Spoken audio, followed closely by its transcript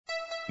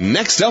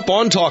Next up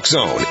on Talk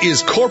Zone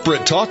is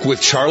Corporate Talk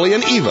with Charlie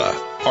and Eva.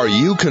 Are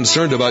you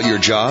concerned about your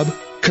job?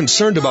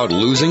 Concerned about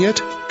losing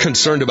it?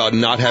 Concerned about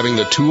not having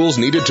the tools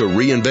needed to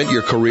reinvent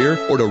your career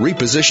or to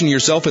reposition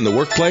yourself in the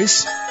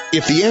workplace?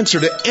 If the answer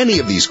to any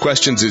of these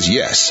questions is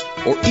yes,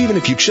 or even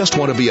if you just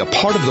want to be a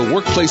part of the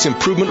workplace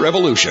improvement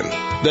revolution,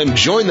 then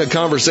join the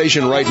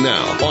conversation right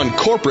now on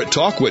Corporate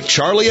Talk with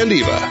Charlie and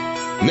Eva.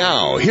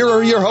 Now, here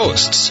are your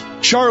hosts,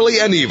 Charlie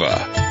and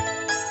Eva.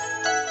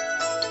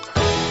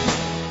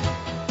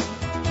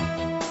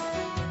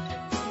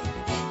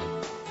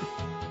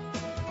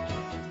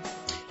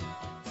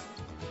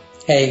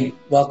 Hey,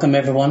 welcome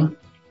everyone.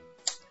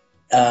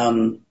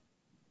 I'm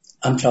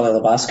Charlie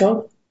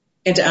Labasco.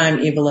 And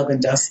I'm Eva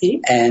Lewandowski.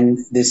 And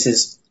this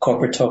is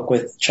Corporate Talk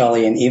with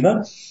Charlie and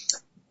Eva,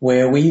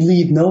 where we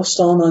leave no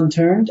stone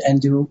unturned and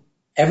do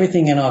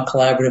everything in our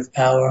collaborative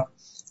power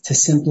to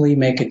simply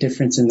make a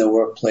difference in the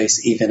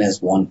workplace, even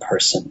as one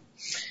person.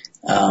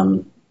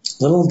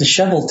 Little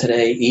disheveled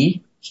today,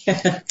 E.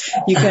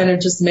 You kind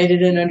of just made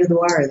it in under the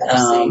wire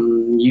there.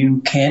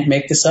 You can't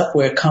make this up.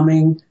 We're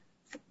coming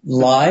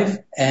live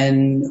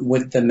and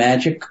with the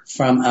magic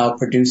from our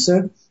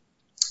producer,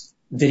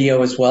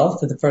 video as well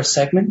for the first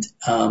segment.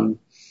 A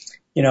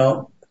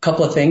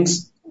couple of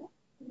things.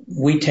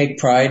 We take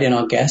pride in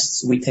our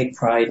guests. We take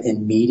pride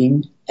in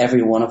meeting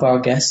every one of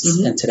our guests,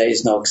 and today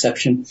is no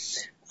exception.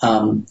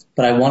 But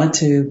I wanted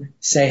to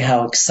say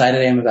how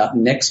excited I am about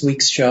next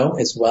week's show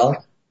as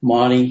well.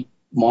 Marnie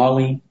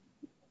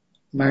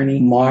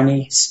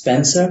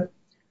Spencer,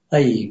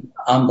 an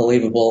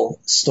unbelievable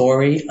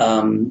story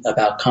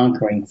about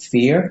conquering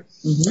fear.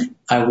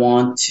 I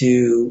want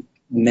to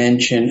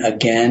mention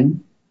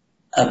again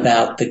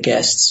about the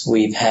guests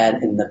we've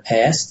had in the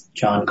past,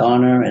 John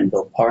Garner and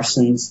Bill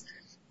Parsons.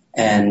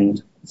 And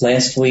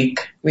last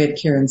week we had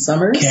Karen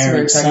Summers. We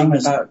were talking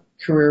about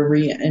career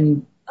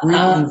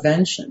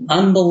reinvention.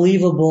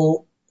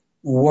 Unbelievable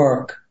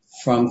work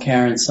from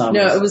Karen Summers.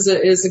 No, it was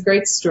a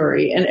great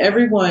story, and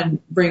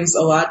everyone brings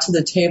a lot to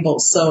the table.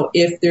 So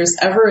if there's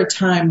ever a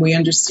time, we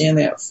understand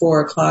that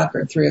 4 o'clock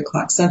or 3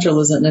 o'clock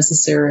Central isn't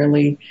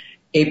necessarily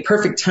a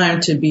perfect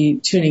time to be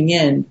tuning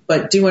in,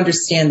 but do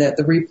understand that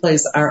the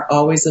replays are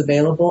always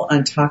available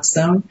on Talk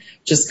Zone.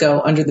 Just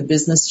go under the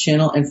business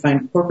channel and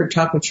find Corporate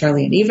Talk with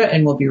Charlie and Eva,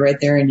 and we'll be right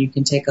there, and you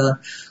can take a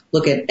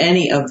look at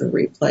any of the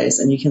replays,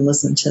 and you can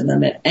listen to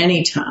them at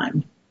any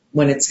time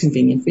when it's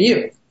convenient for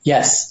you.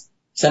 Yes,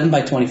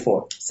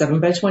 7x24.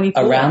 7x24.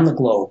 Around the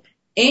globe.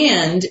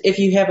 And if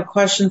you have a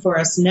question for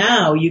us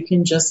now, you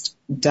can just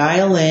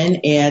dial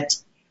in at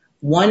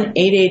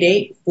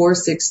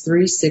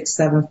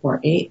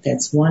 1-888-463-6748.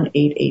 That's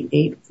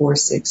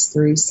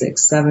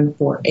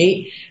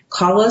 1-888-463-6748.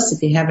 Call us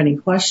if you have any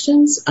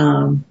questions.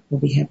 We'll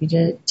be happy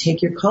to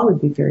take your call.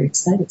 We'd be very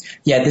excited.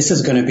 Yeah, this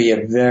is going to be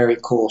a very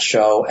cool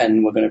show,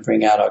 and we're going to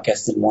bring out our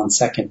guest in 1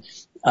 second.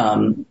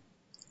 I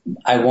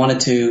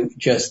wanted to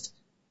just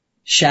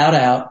shout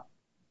out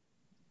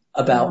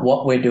about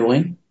what we're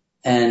doing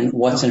and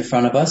what's in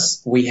front of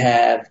us. We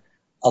have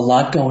a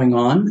lot going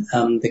on.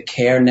 The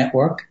CARE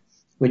Network,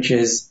 which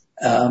is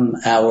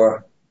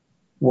our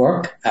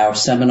work, our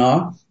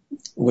seminar.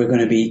 We're going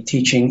to be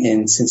teaching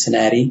in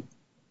Cincinnati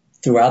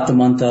throughout the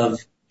month of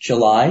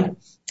July,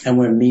 and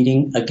we're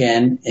meeting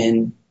again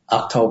in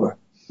October.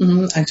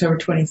 October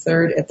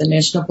 23rd at the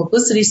National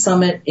Publicity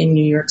Summit in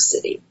New York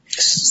City.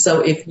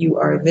 So if you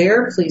are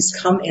there, please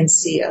come and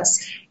see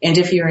us. And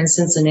if you're in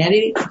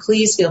Cincinnati,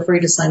 please feel free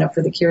to sign up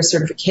for the CARE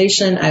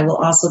certification. I will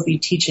also be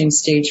teaching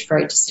Stage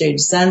Fright to Stage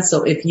Zen.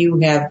 So if you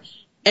have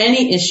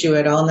any issue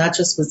at all, not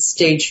just with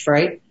stage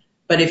fright,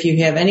 but if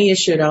you have any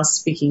issue at all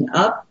speaking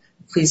up,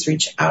 please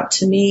reach out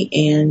to me,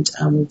 and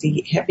we'll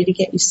be happy to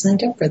get you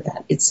signed up for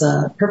that. It's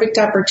a perfect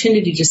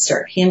opportunity to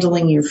start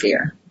handling your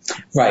fear.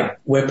 Right.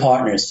 We're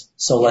partners,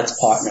 so let's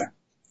partner.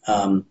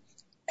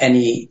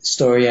 Any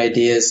story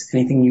ideas,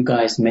 anything you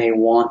guys may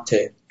want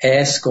to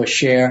ask or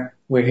share,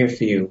 we're here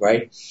for you,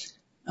 right?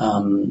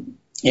 One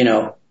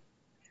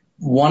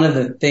of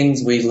the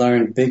things we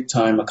learned big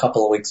time a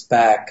couple of weeks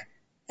back,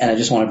 and I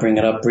just want to bring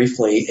it up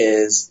briefly,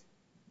 is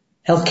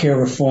healthcare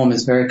reform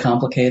is very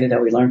complicated,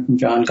 that we learned from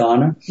John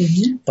Garner.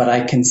 But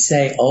I can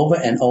say over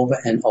and over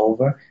and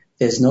over,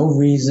 there's no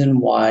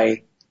reason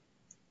why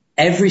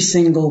every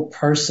single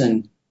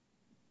person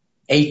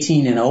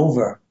 18 and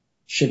over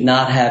should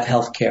not have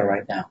healthcare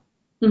right now.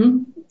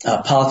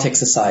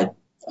 Politics aside,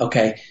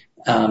 okay?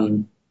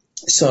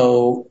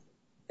 So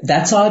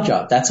that's our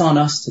job. That's on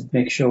us to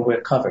make sure we're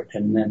covered.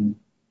 And then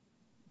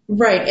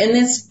right, and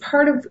it's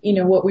part of,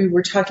 what we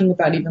were talking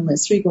about even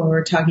last week when we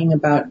were talking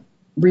about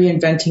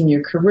reinventing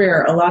your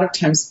career. A lot of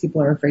times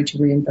people are afraid to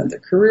reinvent their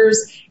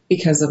careers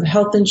because of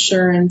health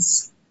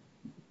insurance.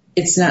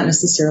 It's not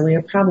necessarily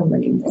a problem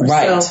anymore.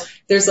 Right. So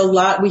there's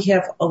we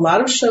have a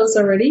lot of shows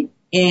already,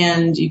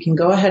 and you can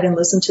go ahead and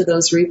listen to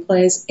those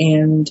replays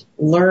and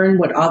learn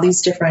what all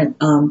these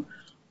different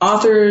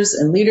authors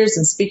and leaders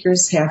and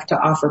speakers have to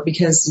offer,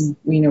 because,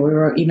 we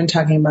were even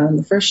talking about in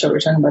the first show, we were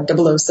talking about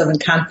 007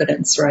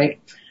 confidence, right?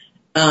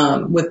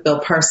 with Bill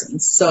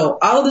Parsons. So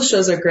all of the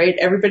shows are great.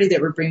 Everybody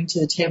that we're bringing to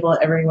the table,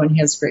 everyone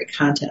has great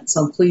content.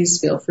 So please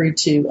feel free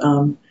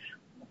to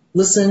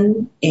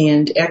listen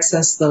and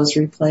access those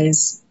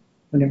replays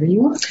whenever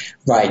you want.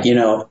 Right.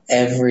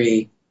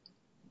 Every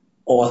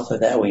author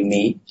that we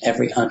meet,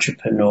 every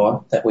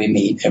entrepreneur that we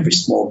meet, every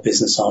small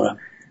business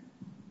owner,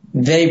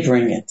 they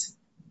bring it.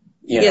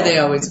 They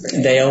always bring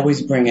it. They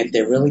always bring it.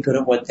 They're really good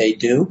at what they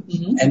do,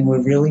 and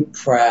we're really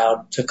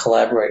proud to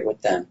collaborate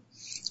with them.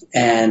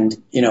 And,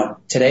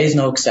 today is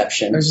no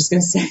exception. I was just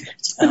going to say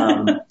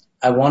that.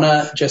 I want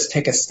to just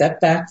take a step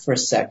back for a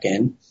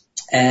second.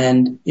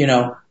 And,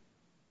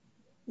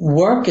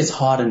 work is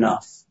hard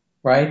enough,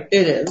 right?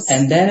 It is.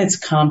 And then it's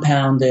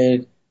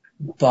compounded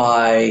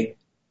by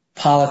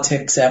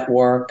politics at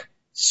work,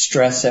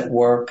 stress at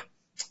work,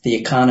 the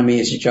economy.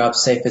 Is your job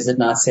safe? Is it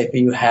not safe? Are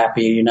you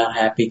happy? Are you not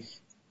happy?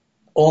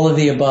 All of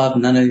the above,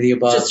 none of the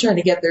above. Just trying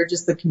to get there,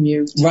 just the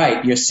commute.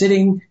 Right. You're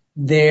sitting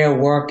there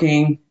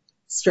working.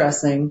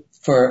 Stressing.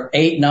 For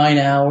 8-9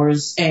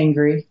 hours.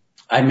 Angry.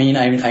 I mean,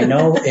 I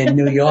know in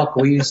New York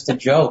we used to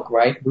joke,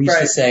 right? We used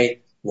to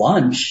say,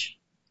 lunch?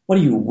 What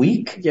are you,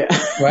 weak? Yeah.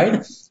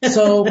 Right?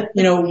 So,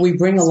 we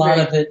bring a lot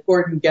of it.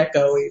 Gordon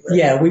Gekko even.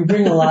 Yeah, we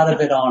bring a lot of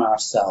it on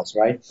ourselves,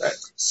 right? Right.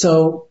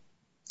 So,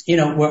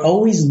 we're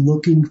always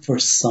looking for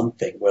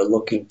something. We're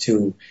looking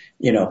to,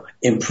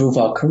 improve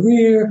our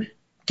career,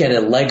 get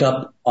a leg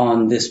up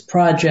on this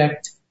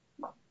project.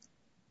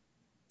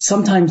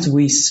 Sometimes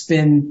we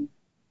spin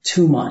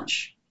too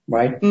much,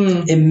 right?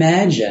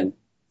 Imagine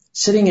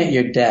sitting at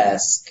your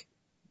desk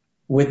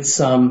with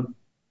some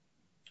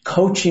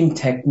coaching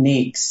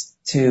techniques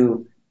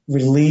to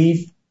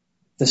relieve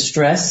the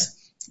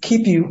stress,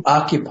 keep you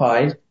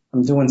occupied.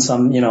 I'm doing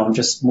some, I'm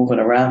just moving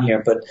around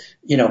here, but,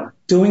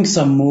 doing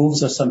some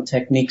moves or some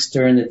techniques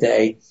during the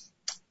day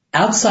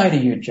outside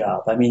of your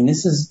job. I mean,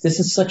 this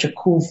is such a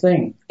cool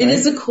thing. Right? It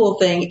is a cool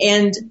thing.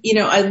 And,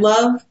 I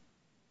love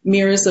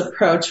Mira's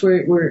approach.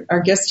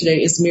 Our guest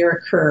today is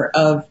Mira Kerr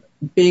of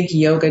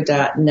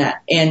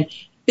BigYoga.net. And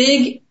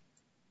Big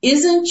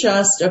isn't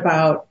just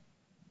about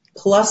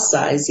plus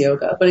size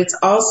yoga, but it's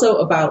also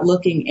about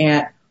looking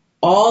at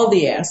all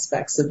the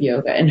aspects of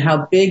yoga and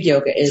how big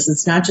yoga is.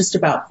 It's not just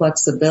about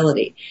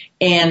flexibility.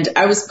 And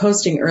I was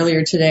posting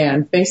earlier today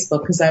on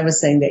Facebook because I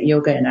was saying that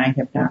yoga and I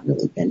have not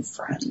really been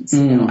friends.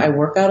 I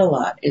work out a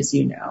lot, as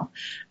you know.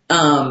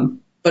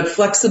 But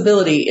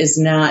flexibility is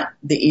not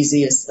the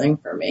easiest thing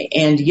for me.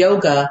 And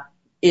yoga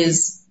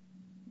is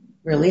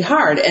really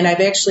hard. And I've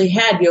actually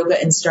had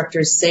yoga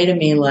instructors say to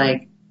me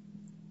like,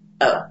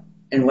 oh,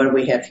 and what do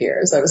we have here?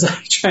 As I was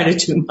like trying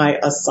to do my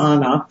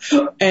asana.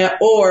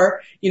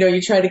 Or,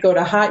 you try to go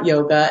to hot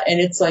yoga and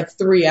it's like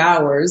 3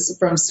 hours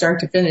from start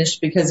to finish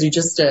because you're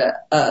just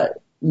a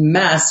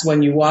mess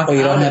when you walk out. Oh,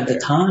 you don't have the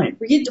time.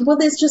 Well,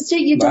 that's just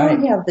it. You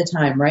don't have the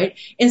time, right?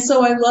 And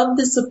so I love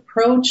this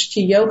approach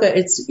to yoga.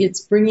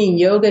 It's bringing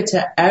yoga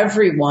to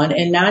everyone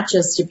and not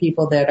just to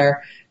people that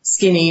are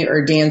skinny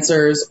or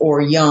dancers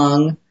or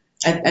young.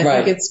 I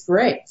think it's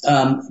great.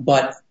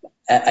 But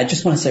I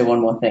just want to say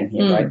one more thing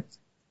here, right?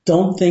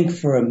 Don't think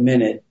for a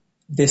minute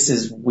this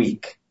is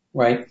weak,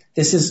 right?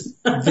 This is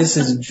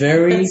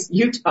very. That's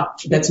you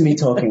talking. That's me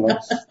talking. Right?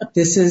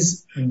 This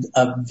is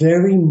a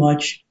very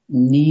much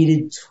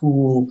needed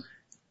tool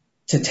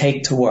to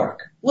take to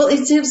work. Well,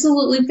 it's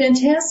absolutely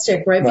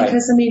fantastic, right?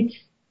 Because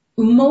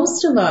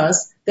most of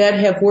us that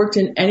have worked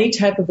in any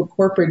type of a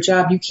corporate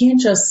job, you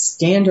can't just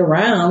stand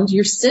around.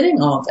 You're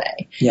sitting all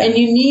day, and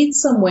you need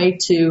some way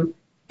to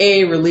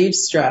A, relieve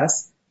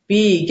stress,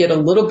 B, get a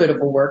little bit of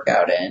a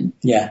workout in.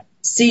 Yeah.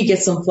 C, get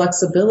some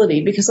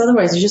flexibility, because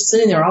otherwise you're just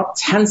sitting there all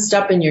tensed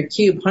up in your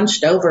cube,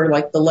 hunched over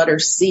like the letter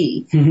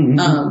C.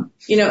 And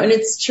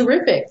it's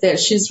terrific that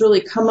she's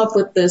really come up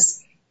with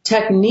this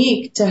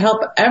technique to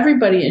help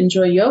everybody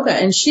enjoy yoga.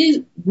 And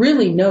she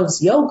really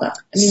knows yoga.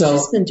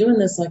 She's been doing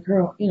this like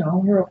her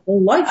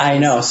whole life. I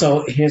know.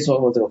 So here's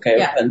what we'll do. Okay.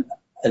 Yeah.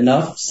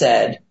 Enough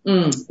said.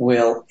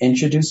 We'll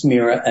introduce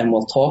Mira and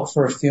we'll talk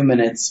for a few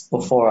minutes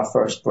before our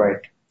first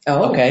break.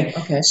 Oh,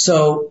 okay.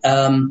 So,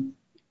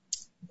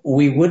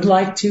 we would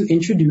like to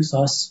introduce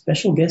our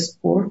special guest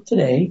for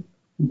today,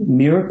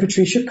 Mira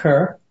Patricia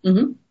Kerr,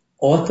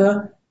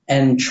 author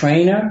and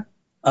trainer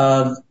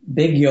of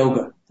Big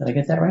Yoga. Did I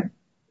get that right?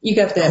 You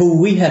got that.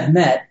 Who we have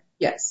met.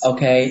 Yes.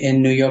 Okay,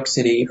 in New York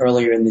City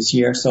earlier in this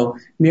year. So,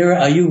 Mira,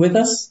 are you with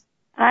us?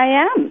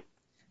 I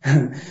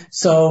am.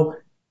 So,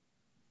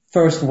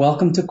 first,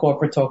 welcome to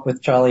Corporate Talk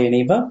with Charlie and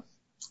Eva.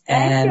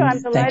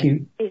 Thank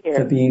you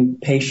for being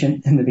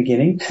patient in the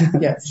beginning.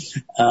 Yes.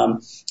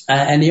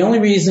 And the only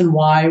reason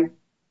why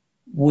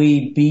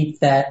we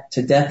beat that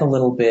to death a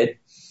little bit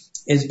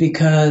is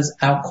because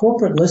our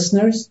corporate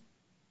listeners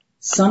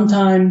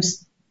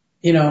sometimes,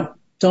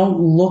 don't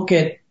look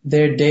at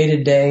their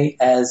day-to-day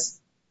as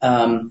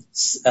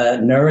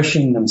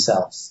nourishing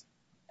themselves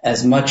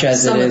as much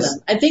as Some it of is.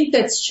 them. I think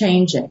that's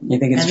changing. You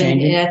think it's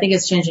changing? I think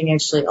it's changing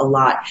actually a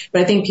lot.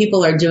 But I think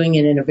people are doing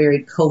it in a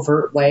very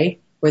covert way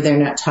where they're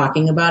not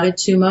talking about it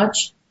too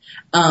much.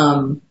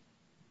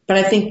 But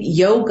I think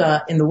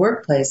yoga in the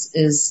workplace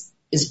is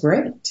is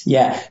great.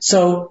 Yeah.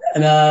 So,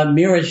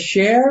 Mira,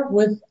 share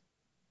with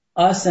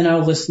us and our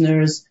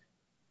listeners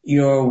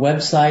your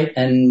website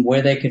and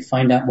where they could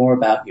find out more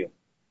about you.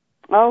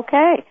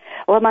 Okay.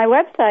 Well, my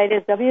website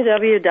is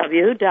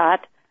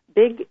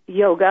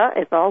www.bigyoga,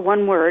 it's all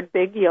one word,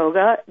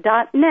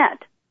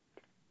 bigyoga.net.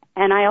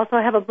 And I also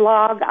have a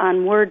blog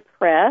on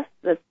WordPress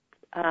that's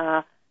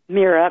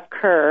Mira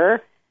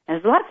Kerr.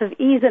 There's lots of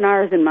E's and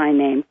R's in my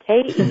name,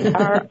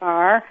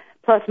 Kerr,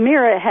 plus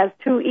Mira has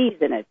 2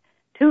 E's in it.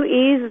 2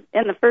 E's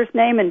in the first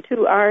name and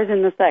 2 R's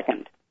in the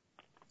second.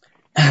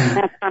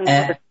 That's on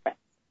WordPress.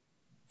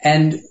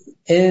 And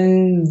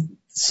in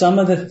some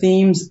of the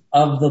themes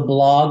of the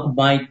blog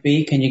might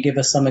be, can you give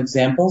us some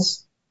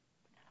examples?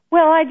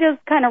 Well, I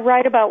just kind of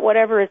write about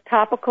whatever is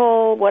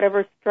topical,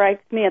 whatever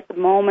strikes me at the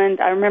moment.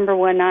 I remember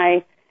when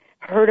I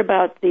heard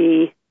about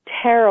the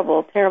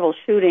terrible, terrible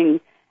shooting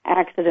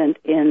accident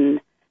in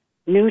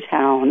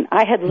Newtown.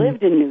 I had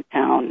lived in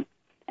Newtown,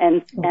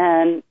 and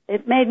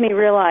it made me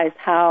realize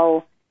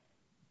how,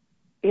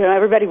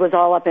 everybody was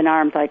all up in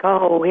arms, like,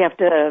 oh, we have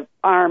to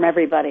arm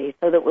everybody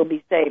so that we'll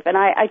be safe. And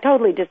I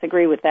totally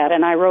disagree with that,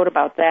 and I wrote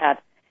about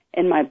that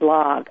in my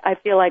blog. I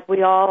feel like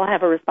we all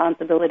have a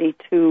responsibility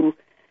to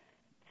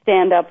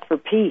stand up for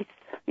peace.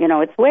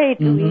 It's way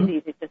too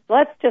easy to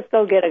let's just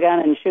go get a gun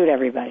and shoot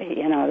everybody,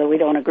 that we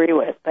don't agree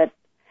with. But,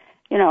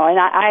 and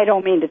I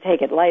don't mean to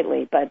take it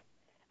lightly, but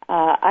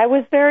I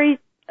was very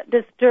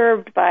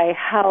disturbed by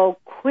how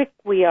quick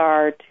we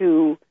are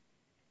to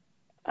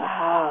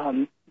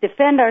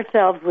defend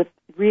ourselves with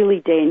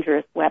really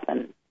dangerous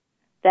weapons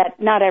that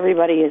not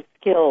everybody is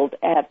skilled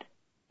at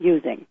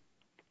using.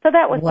 So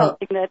that was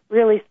something that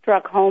really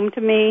struck home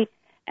to me,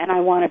 and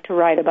I wanted to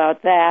write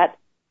about that.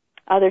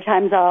 Other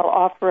times I'll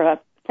offer a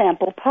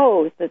sample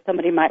pose that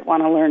somebody might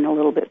want to learn a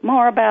little bit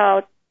more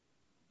about.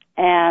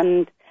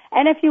 And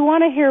if you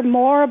want to hear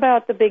more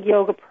about the Big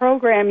Yoga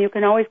program, you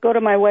can always go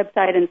to my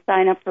website and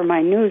sign up for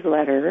my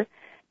newsletter,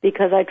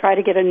 because I try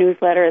to get a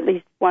newsletter at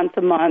least once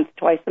a month,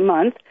 twice a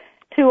month,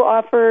 to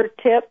offer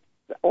tips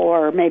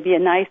or maybe a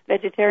nice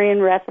vegetarian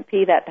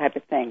recipe, that type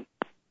of thing.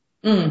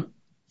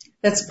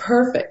 That's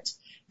perfect.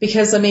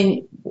 Because,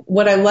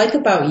 what I like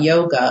about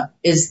yoga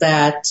is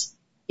that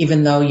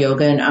even though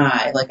yoga and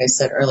I, like I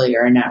said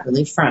earlier, are not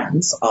really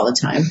friends all the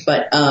time,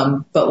 but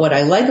what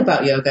I like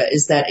about yoga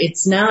is that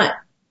it's not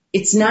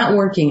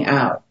working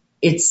out.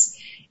 It's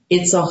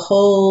a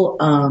whole,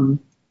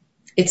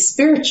 it's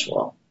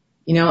spiritual.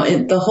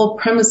 The whole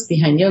premise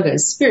behind yoga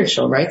is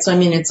spiritual, right? So,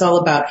 it's all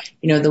about,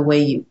 the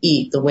way you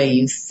eat, the way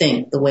you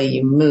think, the way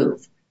you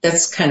move.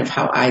 That's kind of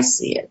how I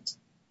see it.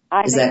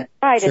 Is that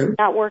right? True? It's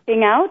not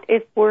working out,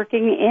 it's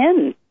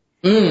working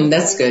in.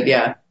 That's good,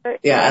 yeah.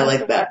 Yeah, I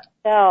like that.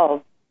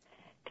 Ourselves,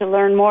 to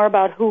learn more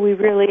about who we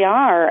really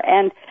are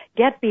and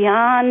get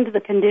beyond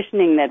the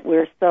conditioning that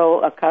we're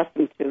so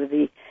accustomed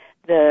to,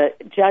 the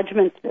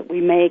judgments that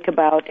we make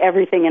about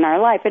everything in our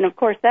life. And, of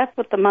course, that's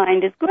what the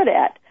mind is good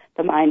at.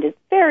 The mind is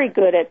very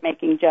good at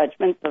making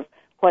judgments of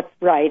what's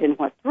right and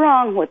what's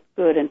wrong, what's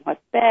good and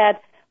what's bad,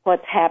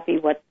 what's happy,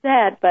 what's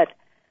sad. But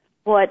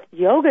what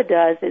yoga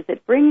does is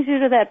it brings you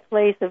to that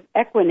place of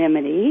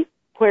equanimity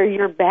where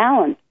you're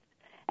balanced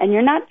and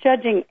you're not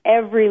judging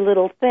every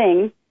little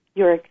thing.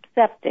 You're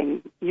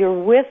accepting.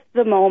 You're with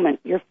the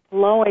moment. You're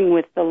flowing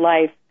with the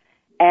life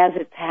as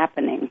it's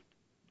happening.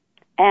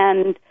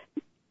 And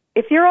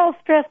if you're all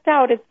stressed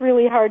out, it's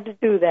really hard to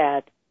do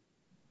that.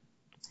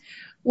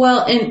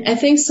 Well, and I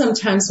think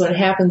sometimes what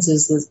happens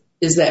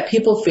is that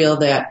people feel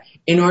that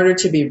in order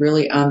to be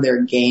really on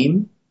their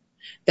game,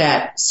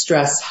 that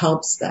stress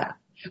helps that,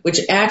 which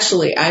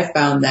actually I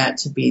found that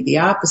to be the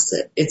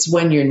opposite. It's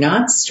when you're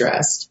not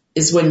stressed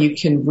is when you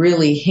can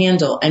really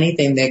handle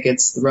anything that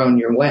gets thrown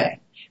your way.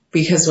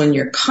 Because when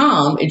you're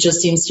calm, it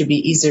just seems to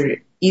be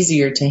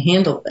easier to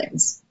handle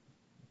things.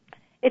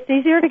 It's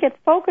easier to get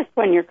focused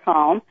when you're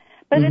calm,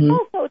 but it's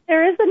also,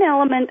 there is an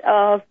element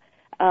of,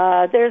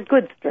 there's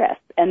good stress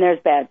and there's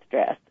bad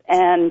stress.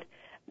 And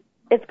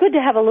it's good to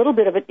have a little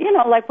bit of it,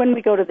 like when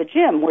we go to the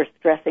gym, we're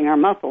stressing our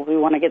muscles. We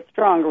want to get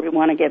stronger. We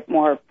want to get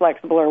more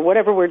flexible or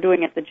whatever we're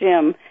doing at the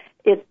gym.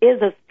 It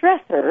is a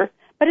stressor,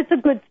 but it's a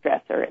good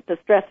stressor. It's a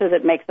stressor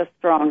that makes us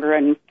stronger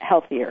and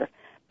healthier.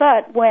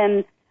 But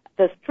when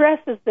the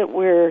stresses that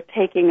we're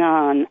taking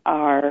on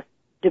are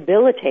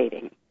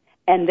debilitating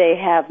and they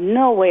have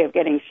no way of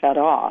getting shut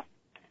off,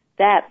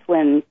 that's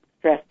when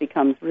stress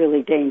becomes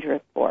really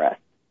dangerous for us.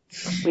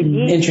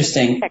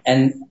 Interesting.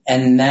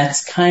 And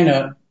that's kind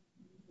of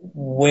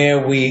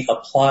where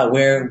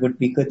it would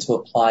be good to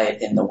apply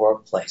it in the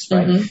workplace,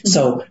 right?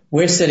 So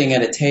we're sitting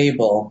at a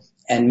table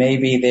and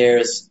maybe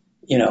there's,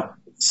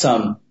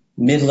 some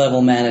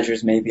mid-level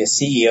managers, maybe a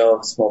CEO of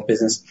a small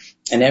business,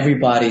 and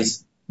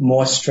everybody's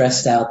more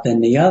stressed out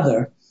than the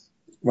other,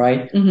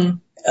 right?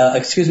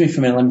 Excuse me for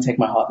a minute, let me take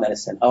my heart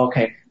medicine.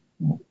 Okay.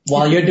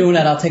 While you're doing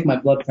that, I'll take my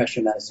blood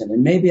pressure medicine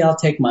and maybe I'll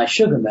take my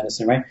sugar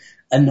medicine, right?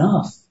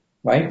 Enough,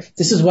 right?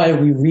 This is why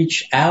we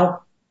reach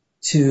out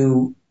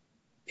to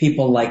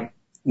people like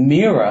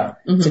Mira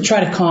to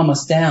try to calm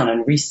us down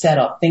and reset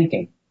our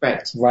thinking.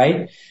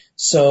 Right.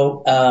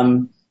 So,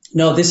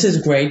 no, this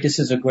is great. This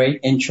is a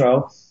great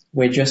intro.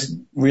 We're just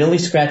really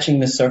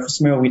scratching the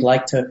surface, Mira. We'd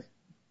like to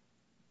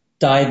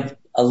dive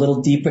a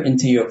little deeper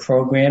into your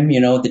program, you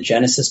know, the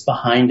genesis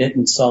behind it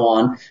and so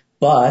on.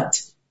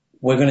 But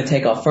we're going to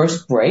take our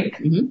first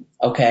break,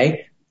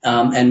 okay?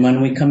 And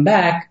when we come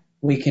back,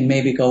 we can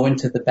maybe go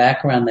into the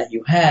background that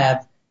you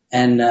have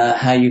and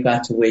how you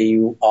got to where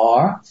you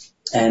are.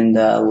 And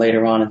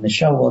later on in the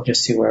show, we'll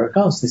just see where it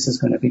goes. This is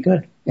going to be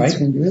good, right? It's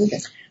going to be really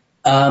good.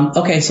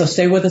 Okay, so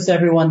stay with us,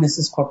 everyone. This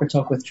is Corporate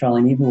Talk with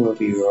Charlie and Eva. We'll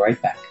be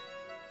right back.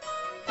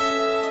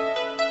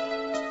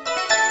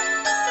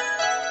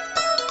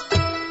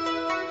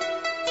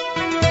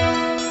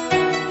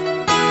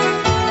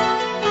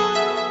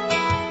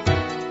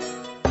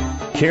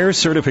 CARE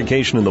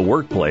Certification in the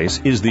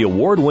Workplace is the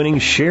award-winning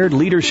shared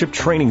leadership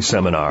training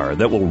seminar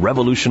that will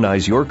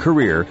revolutionize your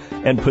career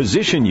and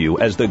position you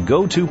as the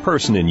go-to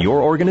person in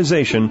your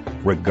organization,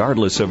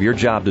 regardless of your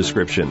job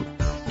description.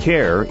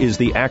 CARE is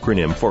the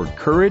acronym for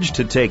Courage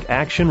to Take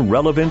Action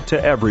Relevant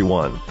to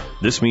Everyone.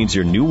 This means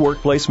your new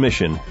workplace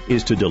mission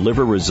is to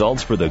deliver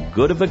results for the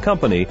good of the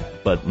company,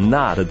 but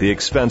not at the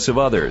expense of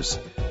others.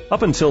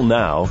 Up until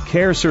now,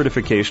 CARE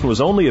certification was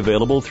only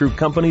available through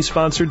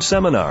company-sponsored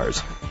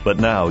seminars, but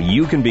now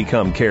you can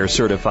become CARE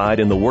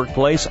certified in the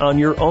workplace on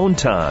your own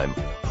time.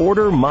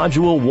 Order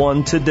Module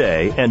 1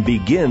 today and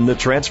begin the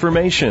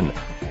transformation.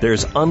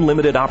 There's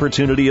unlimited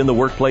opportunity in the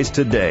workplace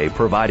today,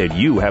 provided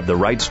you have the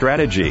right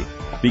strategy.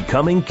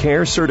 Becoming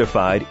CARE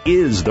certified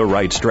is the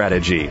right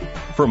strategy.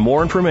 For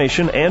more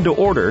information and to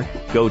order,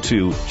 go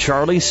to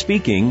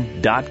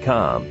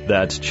charliespeaking.com.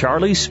 That's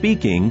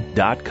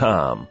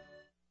charliespeaking.com.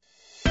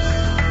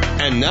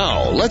 And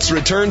now, let's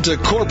return to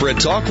Corporate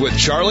Talk with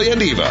Charlie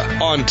and Eva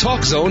on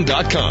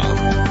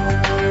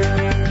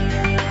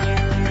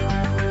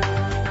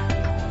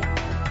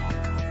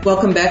TalkZone.com.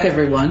 Welcome back,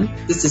 everyone.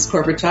 This is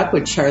Corporate Talk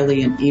with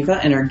Charlie and Eva,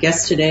 and our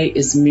guest today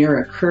is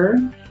Mira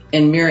Kerr,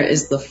 and Mira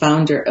is the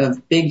founder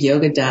of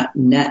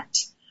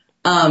BigYoga.net.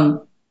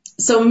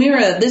 So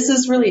Mira, this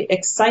is really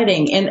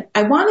exciting, and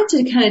I wanted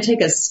to kind of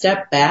take a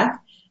step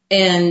back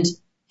and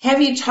have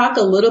you talk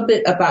a little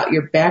bit about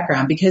your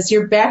background, because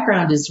your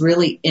background is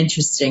really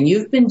interesting.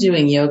 You've been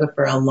doing yoga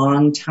for a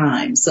long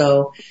time,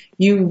 so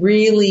you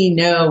really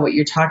know what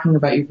you're talking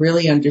about. You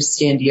really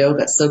understand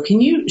yoga. So can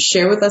you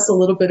share with us a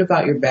little bit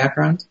about your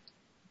background?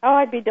 Oh,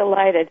 I'd be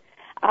delighted.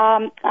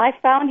 I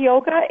found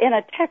yoga in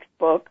a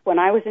textbook when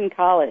I was in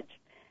college.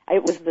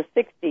 It was the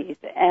 60s,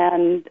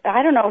 and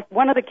I don't know,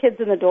 one of the kids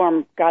in the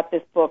dorm got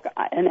this book,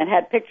 and it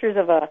had pictures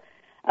of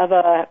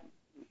a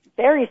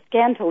very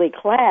scantily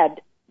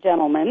clad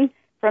gentleman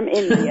from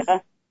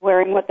India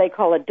wearing what they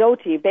call a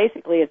dhoti.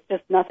 Basically, it's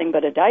just nothing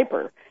but a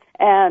diaper.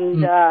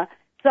 And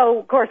so,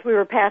 of course, we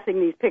were passing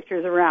these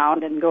pictures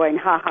around and going,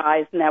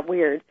 ha-ha, isn't that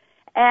weird?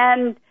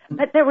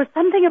 But there was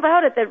something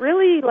about it that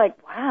really, like,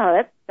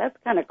 wow, that's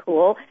kind of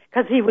cool,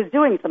 because he was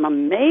doing some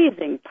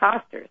amazing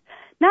postures.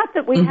 Not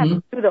that we have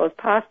to do those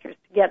postures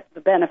to get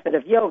the benefit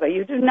of yoga.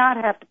 You do not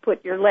have to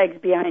put your legs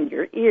behind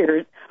your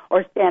ears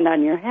or stand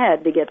on your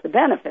head to get the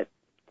benefits.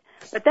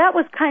 But that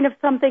was kind of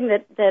something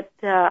that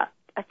I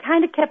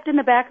kind of kept in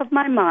the back of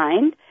my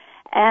mind.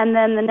 And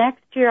then the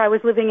next year I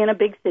was living in a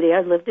big city.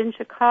 I lived in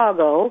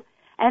Chicago,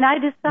 and I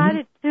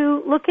decided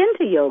to look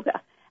into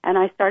yoga. And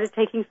I started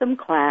taking some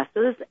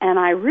classes, and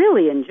I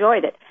really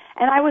enjoyed it.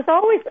 And I was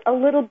always a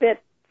little bit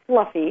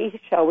fluffy,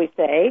 shall we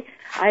say.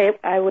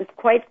 I was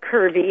quite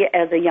curvy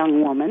as a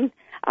young woman.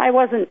 I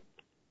wasn't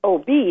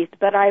obese,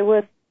 but I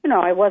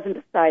wasn't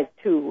a size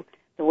 2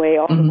 the way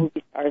all the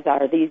movie stars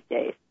are these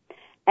days.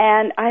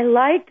 And I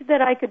liked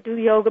that I could do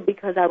yoga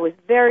because I was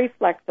very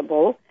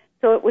flexible.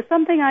 So it was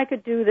something I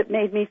could do that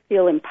made me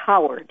feel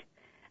empowered,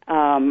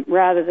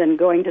 rather than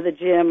going to the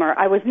gym.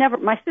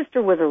 My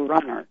sister was a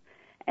runner,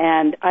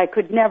 and I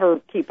could never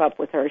keep up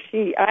with her.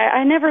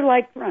 I never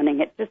liked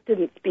running. It just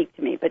didn't speak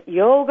to me. But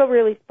yoga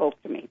really spoke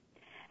to me.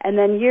 And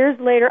then years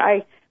later,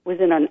 I was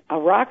in a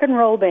rock and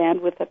roll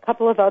band with a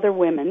couple of other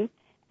women,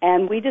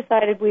 and we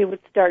decided we would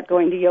start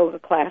going to yoga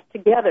class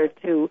together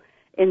to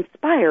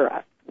inspire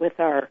us with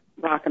our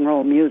rock and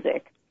roll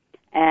music.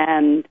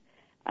 And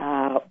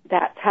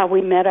that's how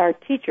we met our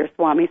teacher,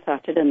 Swami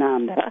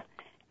Satchidananda.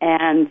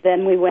 And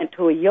then we went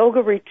to a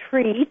yoga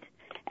retreat,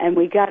 and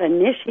we got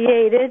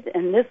initiated,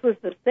 and this was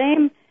the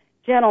same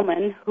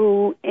gentleman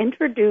who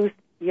introduced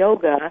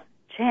yoga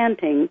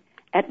chanting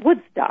at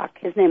Woodstock.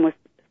 His name was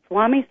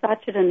Swami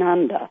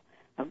Satchidananda,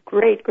 a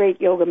great,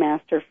 great yoga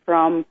master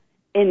from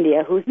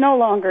India, who's no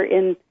longer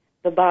in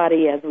the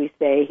body, as we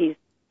say. He's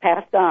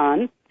passed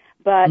on,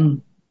 but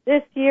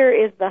this year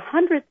is the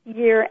 100th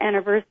year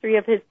anniversary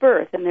of his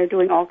birth, and they're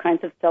doing all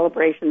kinds of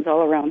celebrations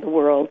all around the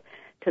world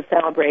to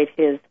celebrate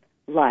his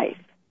life.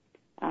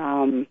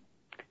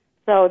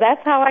 So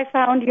that's how I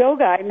found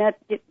yoga. I met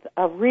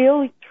a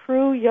real,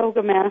 true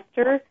yoga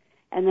master,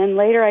 and then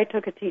later I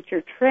took a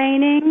teacher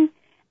training.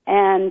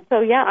 And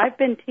so, yeah, I've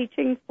been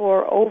teaching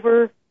for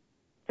over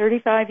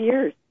 35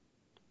 years.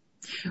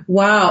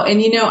 Wow.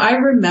 And, I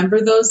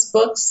remember those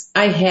books.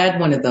 I had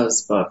one of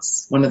those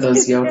books, one of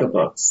those yoga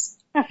books.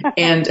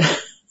 And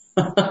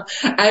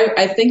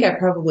I think I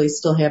probably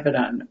still have it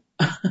on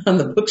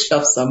the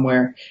bookshelf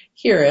somewhere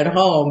here at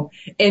home.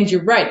 And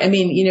you're right. I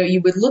mean,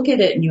 you would look at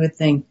it and you would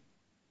think,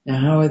 now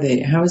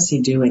how is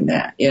he doing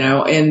that?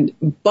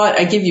 But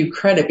I give you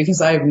credit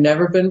because I've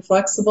never been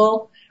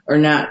flexible or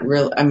not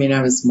really. I mean,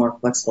 I was more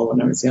flexible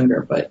when I was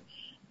younger, but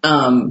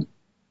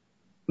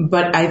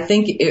I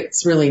think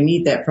it's really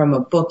neat that from a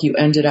book you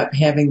ended up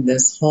having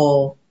this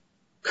whole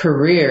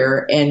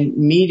career and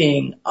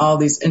meeting all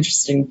these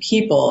interesting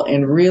people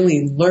and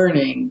really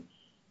learning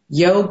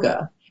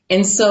yoga.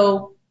 And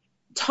so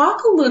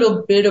talk a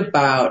little bit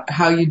about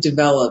how you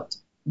developed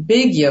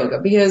Big Yoga,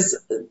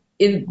 because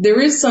there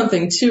is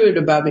something to it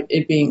about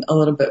it being a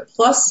little bit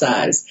plus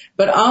size,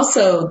 but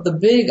also the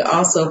big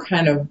also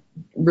kind of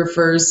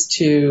refers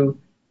to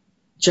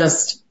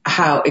just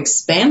how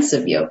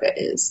expansive yoga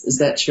is. Is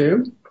that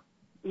true?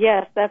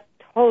 Yes, that's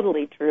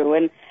totally true.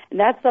 And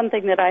that's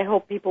something that I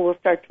hope people will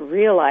start to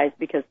realize,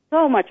 because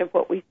so much of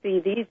what we see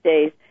these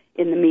days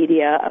in the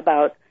media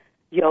about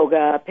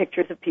yoga,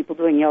 pictures of people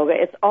doing yoga,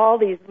 it's all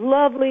these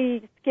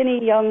lovely,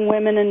 skinny young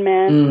women and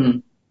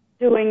men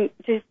doing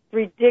just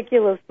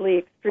ridiculously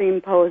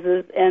extreme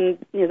poses, and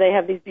they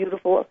have these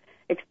beautiful,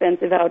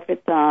 expensive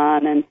outfits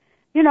on, and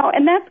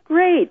and that's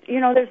great.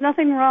 There's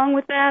nothing wrong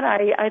with that.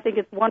 I think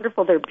it's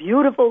wonderful. They're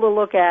beautiful to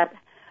look at,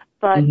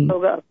 but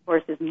yoga, of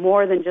course, is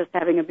more than just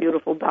having a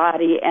beautiful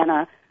body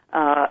and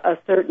a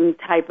certain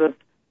type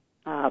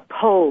of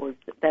pose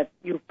that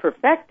you've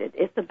perfected.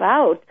 It's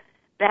about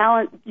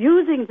balance,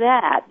 using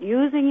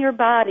your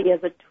body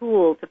as a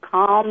tool to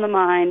calm the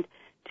mind,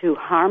 to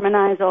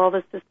harmonize all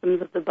the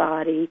systems of the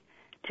body,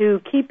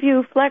 to keep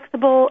you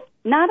flexible,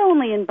 not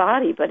only in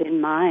body, but in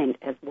mind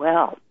as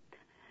well.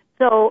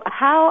 So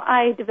how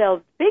I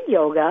developed Big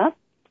Yoga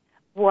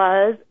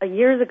was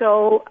years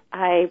ago.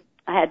 I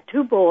had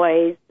two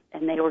boys,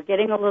 and they were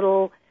getting a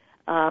little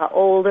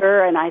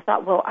older, and I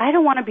thought, well, I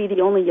don't want to be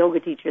the only yoga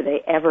teacher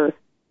they ever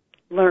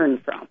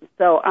learn from.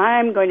 So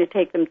I'm going to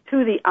take them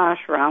to the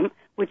ashram,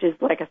 which is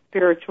like a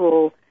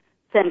spiritual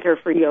center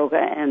for yoga,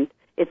 and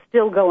it's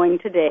still going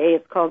today.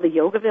 It's called the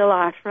Yogaville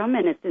Ashram,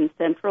 and it's in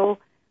Central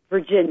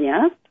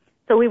Virginia.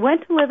 So we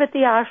went to live at the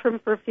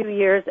ashram for a few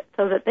years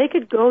so that they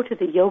could go to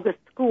the yoga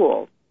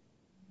school.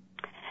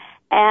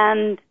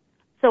 And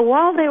so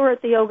while they were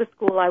at the yoga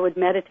school, I would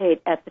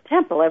meditate at the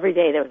temple every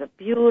day. There was a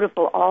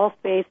beautiful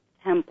all-faith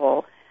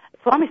temple.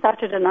 Swami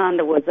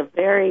Satchidananda was a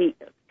very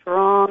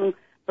strong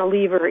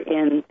believer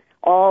in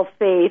all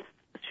faiths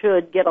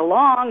should get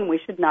along. We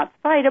should not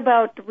fight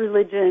about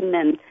religion.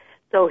 And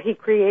so he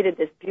created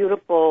this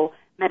beautiful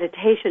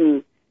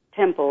meditation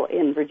temple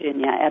in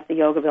Virginia at the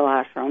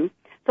Yogaville Ashram.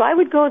 So I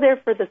would go there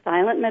for the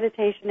silent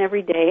meditation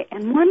every day.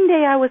 And one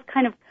day I was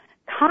kind of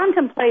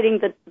contemplating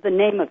the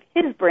name of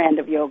his brand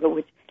of yoga,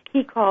 which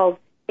he called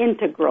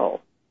integral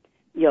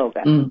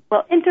yoga.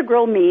 Well,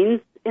 integral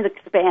means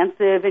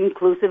expansive,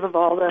 inclusive of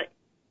all the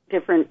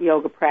different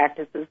yoga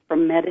practices,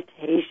 from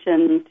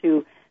meditation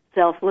to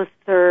selfless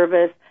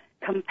service,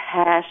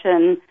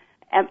 compassion,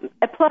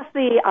 plus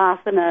the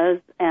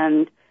asanas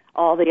and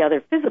all the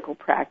other physical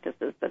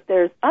practices. But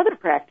there's other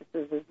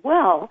practices as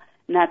well,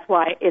 and that's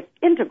why it's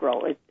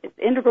integral. It's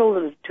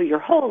integral to your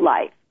whole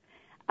life.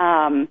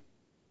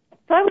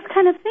 So I was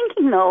kind of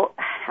thinking, though,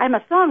 I'm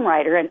a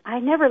songwriter, and I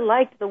never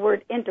liked the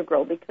word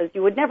integral because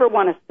you would never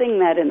want to sing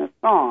that in a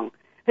song.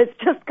 It's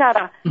just got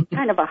a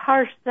kind of a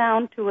harsh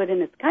sound to it,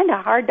 and it's kind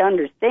of hard to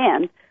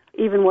understand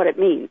even what it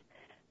means.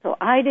 So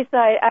I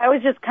decided, I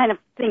was just kind of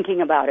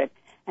thinking about it.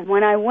 And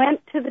when I went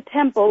to the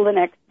temple the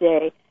next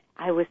day,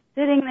 I was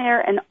sitting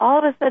there, and all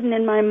of a sudden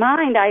in my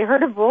mind, I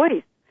heard a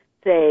voice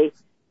say,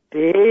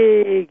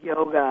 Big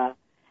Yoga.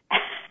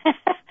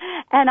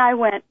 And I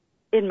went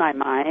in my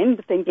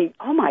mind thinking,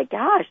 oh my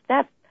gosh,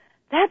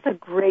 that's a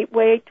great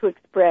way to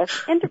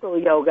express integral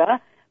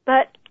yoga.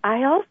 But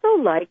I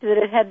also liked that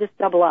it had this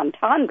double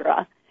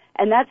entendre,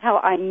 and that's how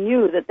I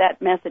knew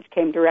that message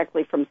came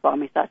directly from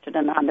Swami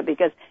Satchidananda,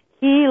 because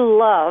he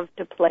loved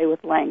to play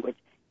with language.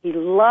 He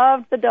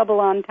loved the double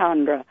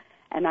entendre,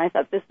 and I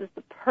thought, this is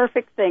the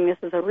perfect thing. This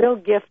is a real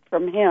gift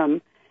from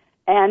him,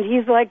 and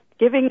he's like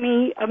giving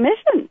me a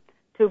mission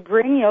to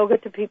bring yoga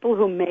to people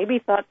who maybe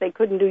thought they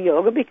couldn't do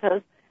yoga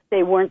because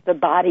they weren't the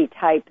body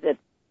type that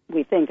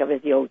we think of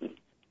as yogis.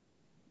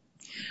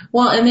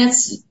 Well, and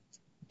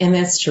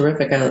that's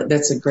terrific.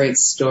 That's a great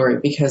story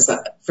because,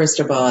 first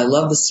of all, I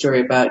love the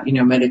story about,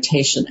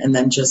 meditation and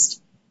then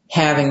just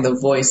having the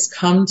voice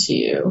come to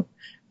you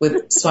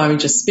with Swami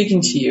just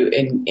speaking to you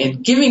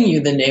and giving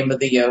you the name of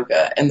the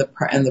yoga and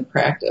the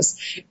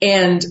practice.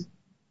 And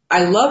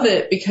I love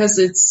it because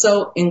it's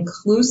so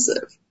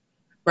inclusive,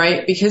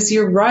 right? Because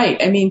you're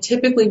right. I mean,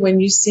 typically when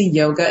you see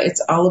yoga,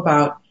 it's all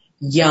about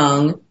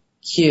young,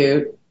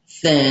 cute,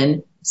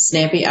 thin,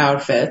 snappy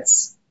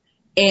outfits.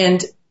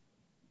 And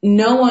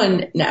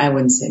I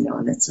wouldn't say no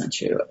one, that's not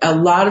true. A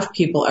lot of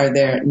people are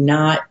there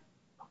not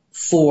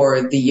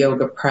for the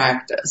yoga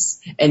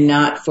practice and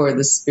not for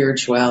the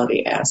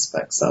spirituality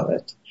aspects of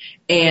it.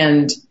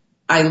 And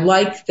I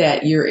like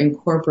that you're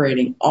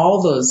incorporating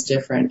all those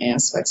different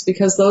aspects,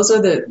 because those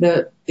are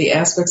the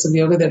aspects of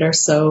yoga that are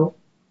so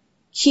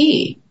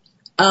key.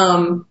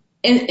 And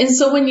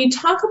so when you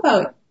talk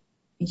about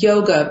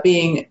yoga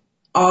being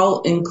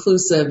all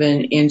inclusive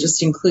and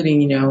just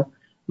including,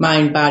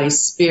 mind, body,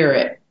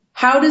 spirit,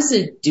 how does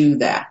it do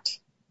that?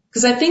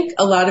 Because I think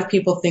a lot of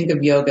people think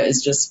of yoga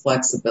as just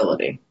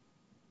flexibility.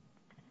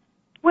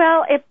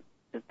 Well,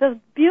 the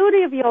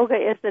beauty of yoga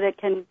is that it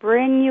can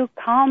bring you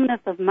calmness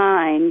of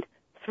mind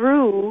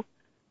through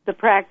the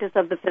practice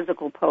of the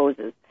physical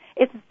poses.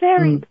 It's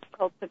very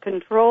difficult to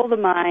control the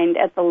mind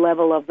at the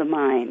level of the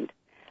mind.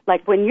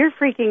 Like when you're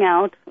freaking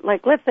out,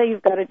 like let's say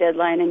you've got a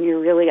deadline and you're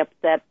really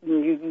upset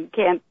and you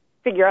can't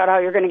figure out how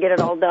you're going to get it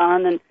all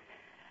done,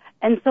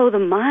 and so the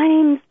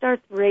mind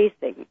starts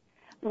racing.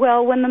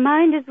 Well, when the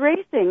mind is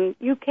racing,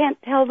 you can't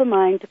tell the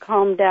mind to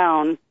calm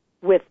down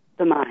with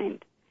the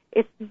mind.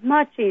 It's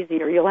much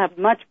easier. You'll have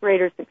much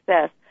greater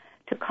success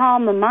to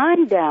calm the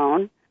mind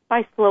down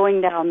by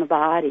slowing down the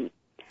body.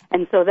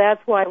 And so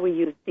that's why we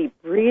use deep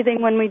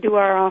breathing when we do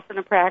our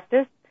asana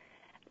practice.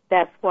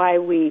 That's why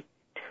we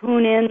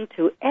tune in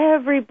to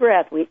every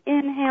breath. We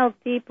inhale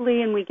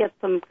deeply and we get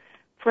some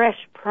fresh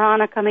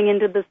prana coming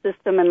into the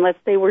system. And let's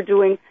say we're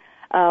doing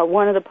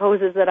one of the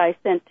poses that I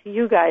sent to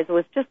you guys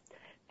was just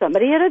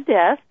somebody at a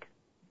desk,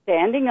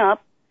 standing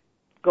up,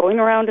 going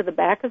around to the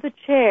back of the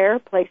chair,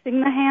 placing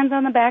the hands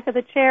on the back of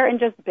the chair, and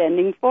just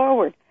bending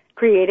forward,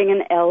 creating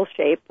an L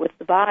shape with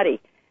the body.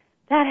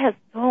 That has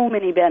so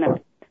many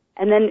benefits.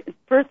 And then,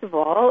 first of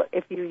all,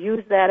 if you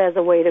use that as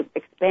a way to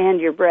expand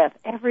your breath,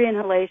 every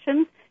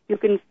inhalation, you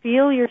can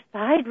feel your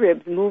side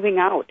ribs moving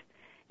out.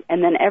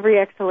 And then every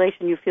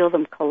exhalation, you feel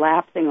them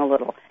collapsing a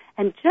little.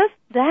 And just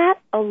that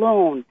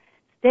alone,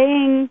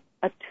 staying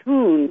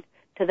attuned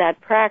to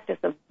that practice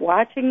of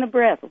watching the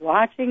breath,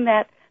 watching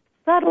that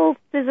subtle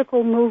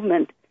physical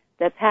movement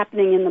that's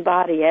happening in the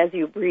body as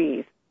you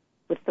breathe,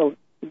 with the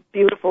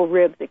beautiful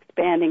ribs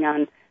expanding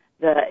on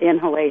the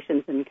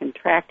inhalations and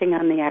contracting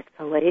on the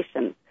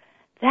exhalations.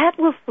 That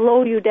will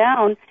slow you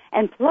down,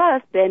 and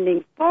plus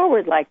bending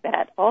forward like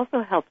that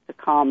also helps to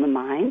calm the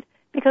mind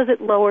because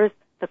it lowers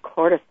the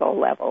cortisol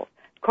level.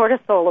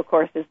 Cortisol, of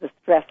course, is the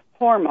stress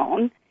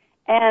hormone,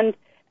 and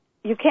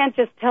you can't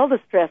just tell the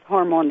stress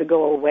hormone to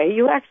go away.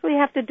 You actually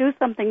have to do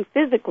something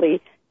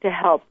physically to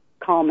help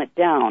calm it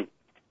down.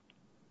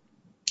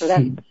 So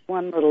that's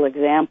one little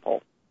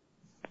example.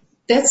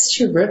 That's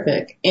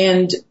terrific.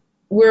 And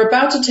we're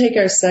about to take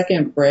our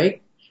second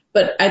break,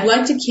 but I'd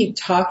like to keep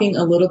talking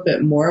a little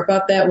bit more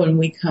about that when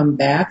we come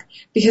back,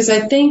 because I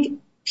think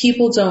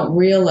people don't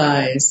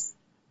realize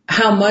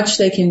how much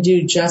they can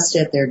do just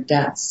at their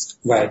desk.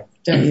 Right.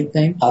 Don't you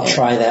think? I'll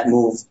try that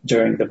move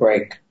during the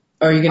break.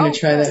 Are you going to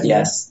try that?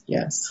 Yes.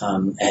 Yes.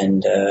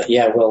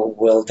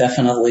 We'll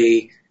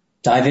definitely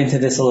dive into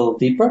this a little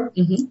deeper.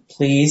 Mm-hmm.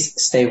 Please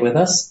stay with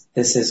us.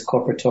 This is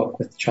Corporate Talk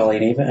with Charlie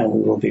and Eva, and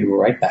we will be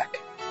right back.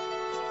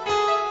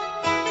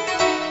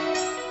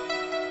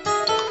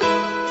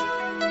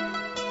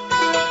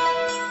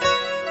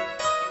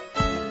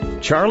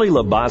 Charlie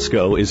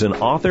Labasco is an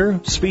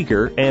author,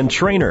 speaker, and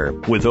trainer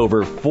with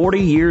over 40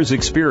 years'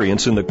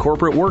 experience in the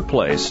corporate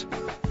workplace.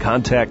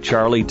 Contact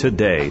Charlie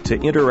today to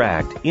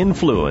interact,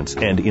 influence,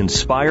 and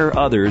inspire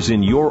others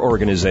in your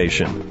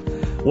organization.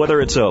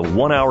 Whether it's a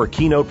 1-hour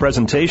keynote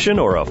presentation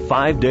or a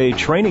 5-day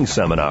training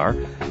seminar,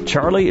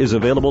 Charlie is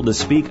available to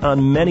speak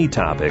on many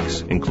topics,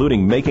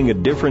 including making a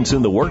difference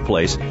in the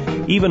workplace,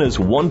 even as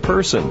one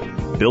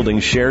person,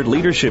 building shared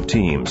leadership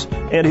teams,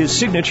 and his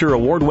signature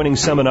award-winning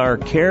seminar,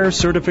 Care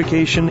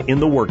Certification in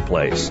the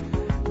Workplace.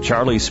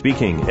 Charlie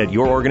speaking at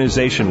your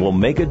organization will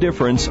make a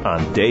difference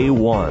on day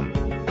one.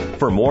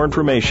 For more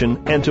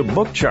information and to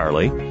book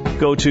Charlie,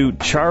 go to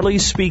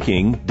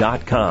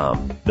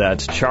charliespeaking.com.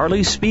 That's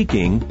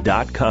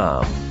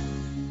charliespeaking.com.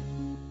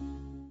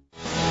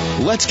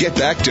 Let's get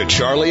back to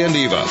Charlie and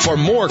Eva for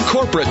more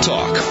corporate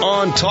talk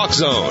on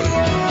TalkZone.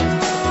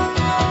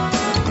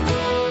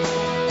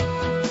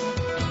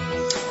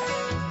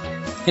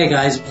 Hey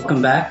guys,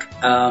 welcome back.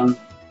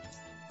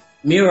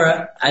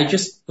 Mira,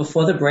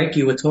 before the break,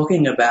 you were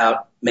talking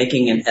about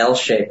making an L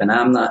shape, and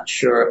I'm not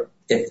sure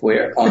if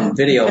we're on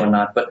video or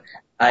not, but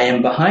I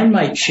am behind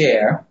my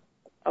chair.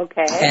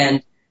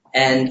 Okay.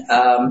 And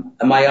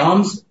my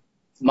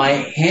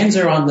hands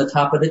are on the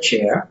top of the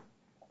chair.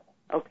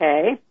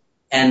 Okay.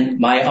 And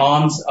my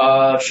arms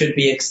should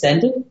be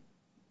extended?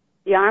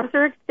 The arms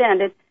are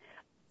extended.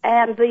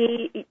 And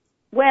the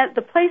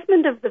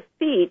placement of the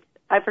feet,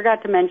 I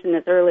forgot to mention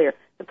this earlier,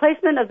 the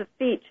placement of the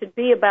feet should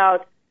be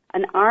about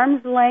an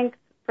arm's length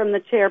from the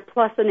chair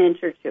plus an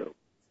inch or two.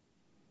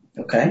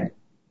 Okay.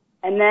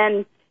 And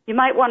then you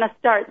might want to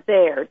start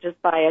there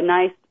just by a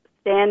nice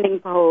standing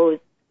pose,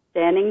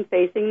 standing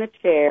facing the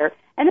chair.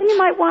 And then you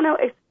might want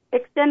to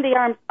extend the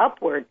arms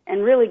upward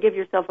and really give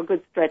yourself a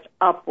good stretch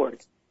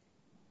upward.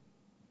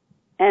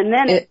 And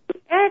then as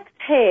you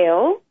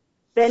exhale,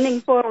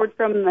 bending forward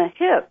from the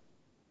hip,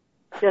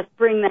 just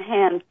bring the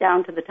hands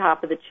down to the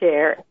top of the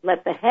chair.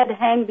 Let the head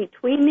hang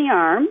between the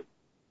arms.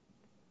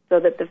 so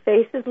that the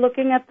face is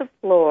looking at the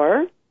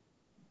floor.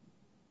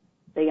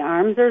 The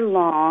arms are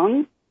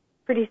long,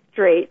 pretty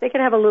straight. They can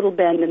have a little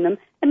bend in them,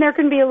 and there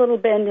can be a little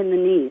bend in the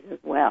knees as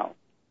well.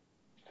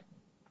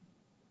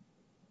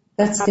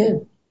 That's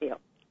good.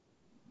 Feel?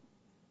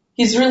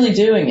 He's really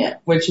doing it,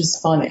 which is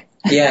funny.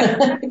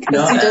 Yeah.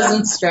 Because he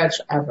doesn't stretch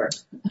ever.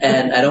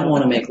 And I don't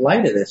want to make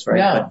light of this, right?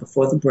 No. But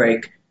before the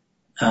break,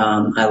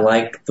 I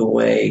like the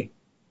way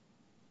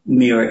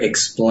Mira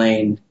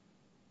explained,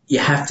 you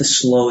have to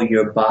slow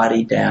your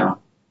body down.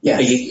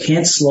 Yes. You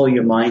can't slow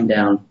your mind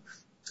down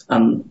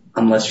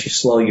unless you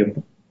slow your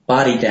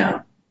body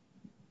down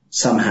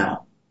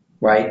somehow,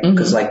 right?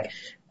 Because like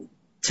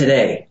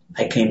today,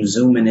 I came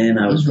zooming in,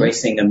 I was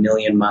racing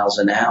 1,000,000 miles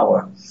an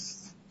hour.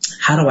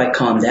 How do I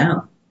calm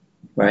down,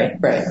 right?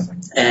 Right.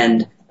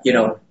 And, you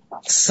know,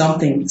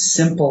 something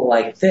simple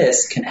like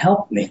this can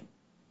help me,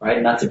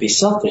 right? Not to be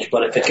selfish,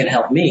 but if it can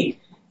help me,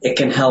 it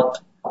can help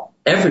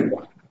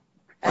everyone.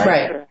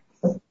 Right.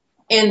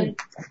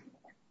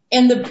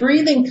 And the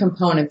breathing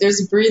component,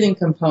 there's a breathing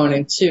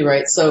component too,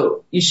 right?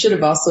 So you should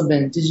have also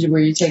been, were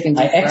you taking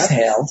deep breaths? I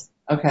exhaled.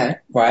 Okay.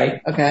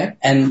 Right? Okay.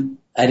 And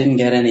I didn't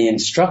get any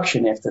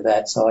instruction after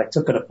that, so I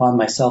took it upon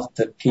myself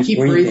to keep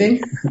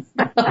breathing.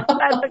 That's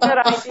a good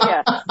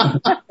idea.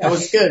 That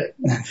was good.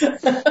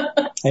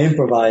 I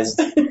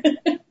improvised.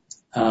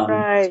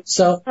 Right.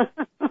 So,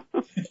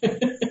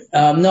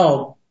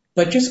 no,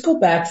 but just go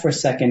back for a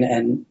second,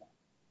 and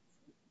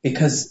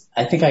because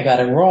I think I got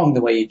it wrong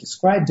the way you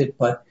described it,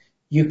 but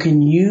you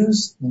can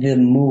use the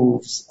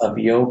moves of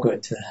yoga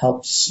to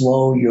help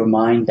slow your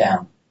mind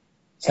down.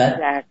 Is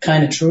that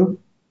kind of true?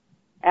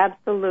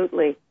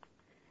 Absolutely.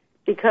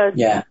 Because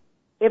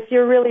if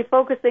you're really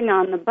focusing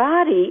on the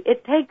body,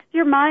 it takes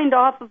your mind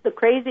off of the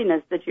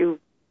craziness that you've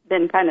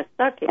been kind of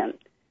stuck in.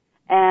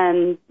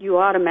 And you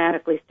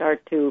automatically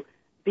start to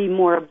be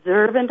more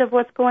observant of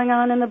what's going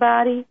on in the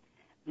body,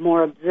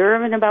 more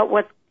observant about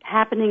what's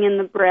happening in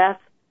the breath.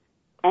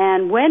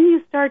 And when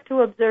you start to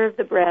observe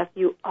the breath,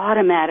 you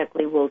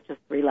automatically will just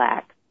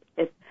relax.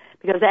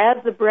 Because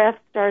as the breath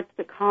starts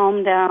to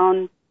calm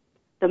down,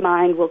 the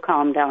mind will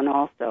calm down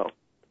also.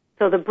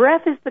 So the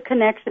breath is the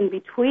connection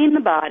between the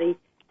body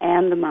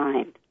and the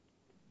mind.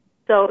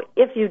 So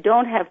if you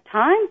don't have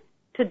time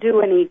to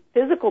do any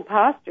physical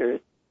postures,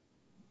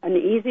 an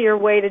easier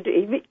way to do,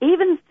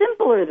 even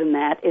simpler than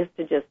that, is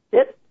to just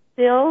sit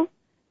still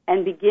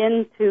and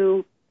begin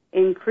to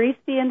increase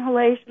the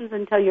inhalations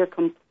until you're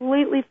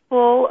completely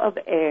full of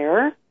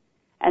air,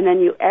 and then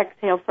you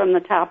exhale from the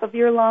top of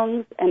your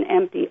lungs and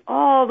empty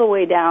all the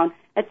way down.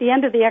 At the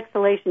end of the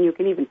exhalation, you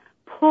can even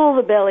pull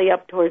the belly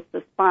up towards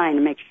the spine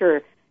to make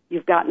sure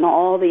you've gotten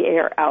all the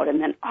air out,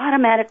 and then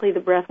automatically the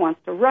breath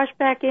wants to rush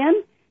back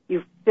in.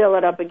 You fill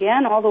it up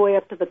again all the way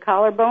up to the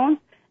collarbones.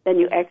 Then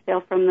you exhale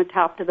from the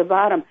top to the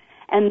bottom.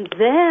 And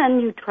then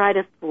you try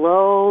to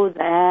slow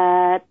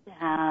that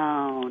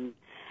down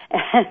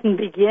and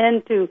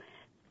begin to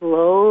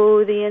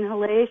slow the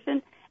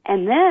inhalation.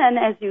 And then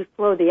as you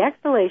slow the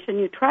exhalation,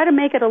 you try to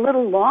make it a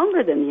little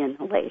longer than the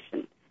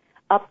inhalation,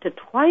 up to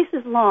twice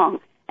as long.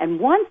 And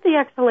once the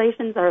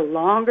exhalations are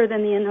longer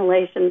than the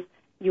inhalations,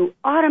 you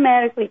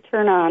automatically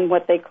turn on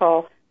what they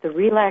call the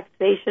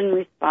relaxation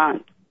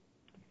response.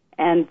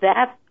 And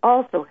that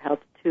also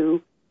helps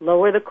to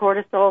lower the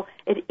cortisol.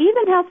 It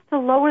even helps to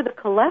lower the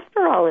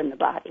cholesterol in the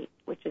body,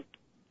 which is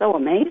so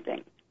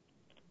amazing.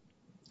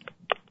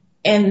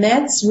 And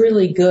that's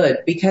really good,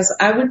 because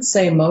I would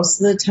say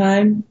most of the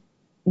time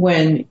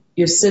when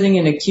you're sitting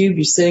in a cube,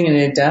 you're sitting at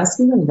a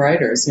desk, even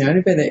writers,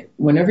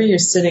 whenever you're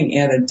sitting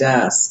at a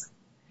desk,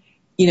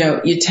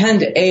 you tend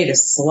to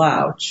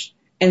slouch.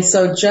 And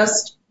so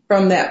just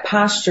from that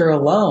posture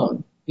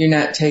alone, you're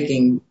not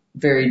taking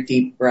very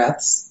deep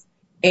breaths.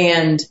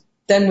 And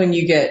then when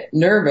you get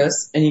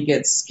nervous and you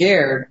get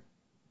scared,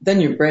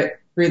 then your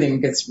breathing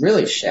gets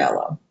really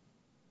shallow.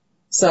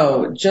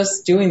 So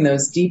just doing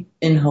those deep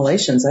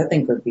inhalations, I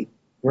think, would be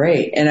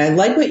great. And I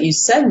like what you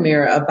said,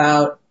 Mira,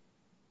 about,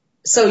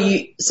 so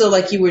you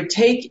would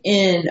take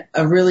in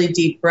a really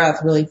deep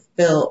breath, really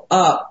fill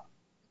up,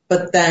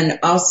 but then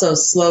also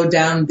slow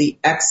down the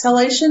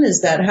exhalation.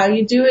 Is that how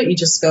you do it? You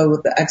just go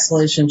with the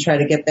exhalation, try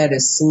to get that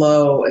as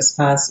slow as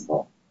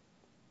possible.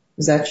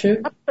 Is that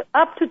true?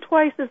 Up to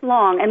twice as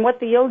long. And what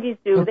the yogis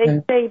do,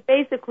 they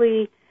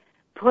basically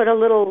put a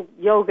little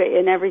yoga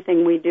in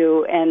everything we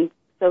do. And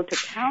so to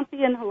count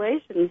the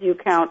inhalations, you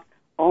count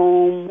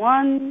Om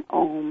 1,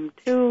 Om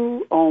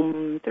 2,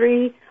 Om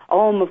 3.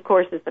 Om, of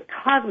course, is the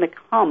cosmic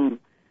hum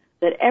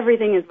that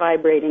everything is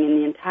vibrating in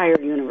the entire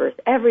universe.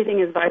 Everything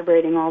is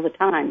vibrating all the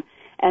time.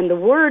 And the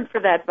word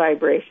for that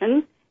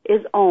vibration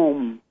is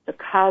Om, the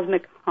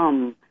cosmic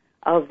hum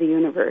of the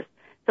universe.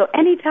 So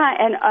anytime,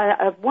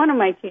 and one of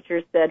my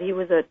teachers said, he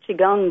was a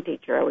Qigong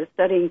teacher. I was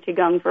studying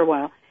Qigong for a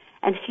while.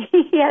 And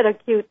he had a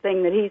cute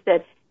thing that he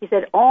said. He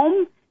said,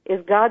 Om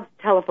is God's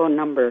telephone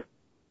number.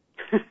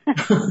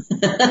 That's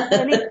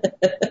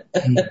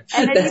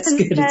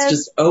good. It's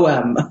just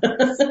OM.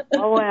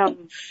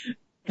 OM.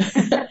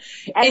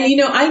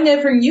 And I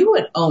never knew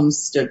what Om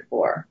stood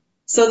for.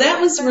 So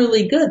that was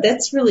really good.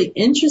 That's really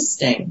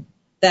interesting.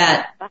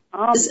 That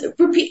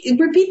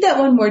repeat that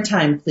one more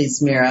time,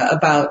 please, Mira,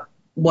 about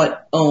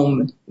what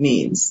Om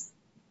means.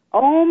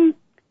 Om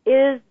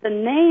is the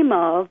name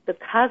of the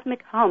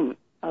cosmic hum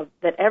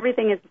that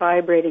everything is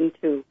vibrating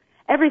to.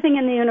 Everything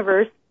in the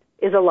universe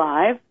is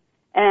alive,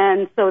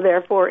 and so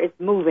therefore it's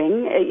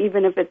moving,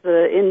 even if it's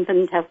an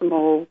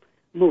infinitesimal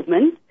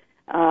movement.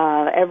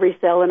 Every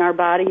cell in our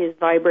body is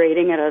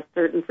vibrating at a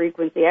certain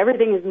frequency.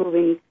 Everything is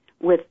moving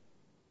with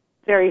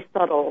very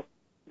subtle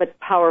but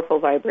powerful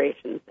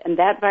vibrations, and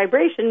that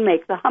vibration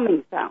makes a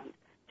humming sound,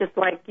 just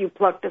like you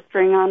plucked a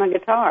string on a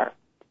guitar.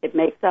 It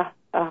makes a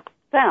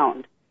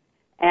sound,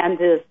 and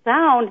the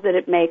sound that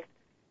it makes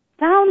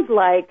sounds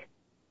like,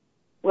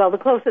 well, the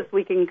closest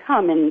we can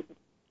come in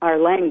our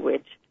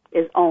language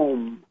is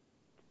Om.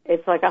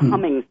 It's like a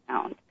humming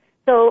sound.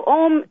 So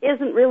Om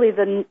isn't really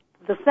the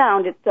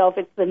sound itself,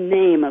 it's the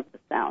name of the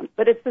sound,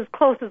 but it's as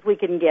close as we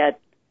can get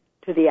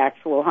to the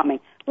actual humming.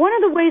 One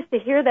of the ways to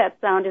hear that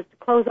sound is to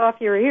close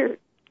off your ears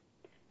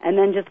and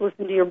then just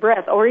listen to your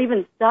breath, or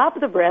even stop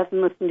the breath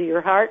and listen to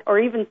your heart, or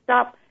even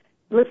stop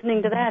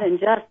listening to that and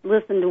just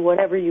listen to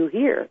whatever you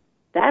hear.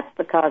 That's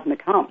the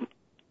cosmic hum.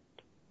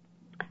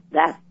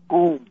 That's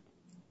Om.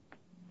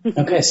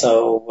 Okay,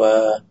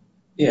 so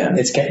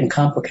it's getting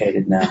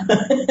complicated now.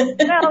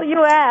 Well,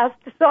 you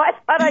asked, so I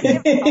thought I'd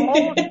give you the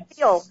whole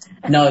deal.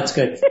 No, it's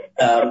good.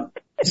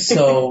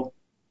 So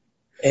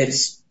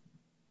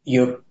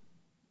you're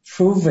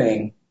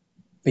proving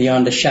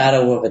beyond a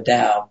shadow of a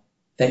doubt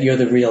that you're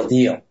the real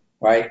deal,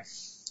 right?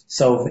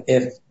 So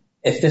if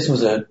this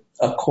was a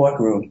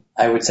courtroom,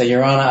 I would say,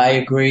 Your Honor, I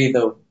agree,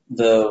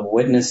 the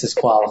witness is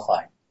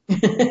qualified.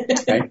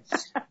 Right?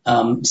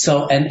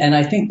 So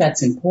I think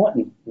that's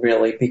important,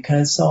 really,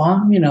 because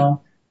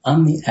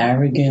I'm the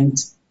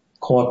arrogant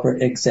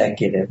corporate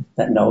executive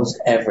that knows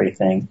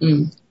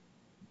everything.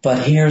 But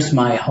here's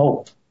my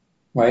hope,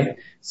 right?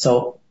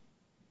 So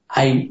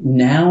I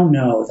now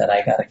know that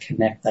I gotta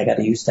connect, I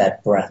gotta use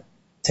that breath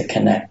to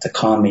connect, to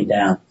calm me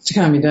down. To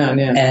calm me down,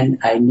 yeah. And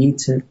I need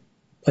to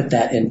put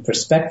that in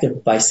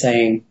perspective by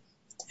saying,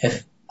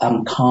 if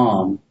I'm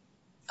calm,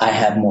 I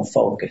have more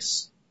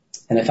focus.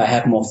 And if I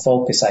have more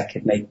focus, I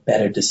can make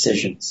better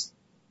decisions,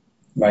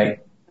 right?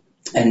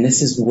 And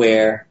this is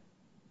where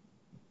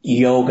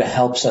yoga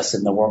helps us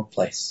in the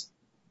workplace.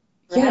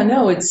 Yeah,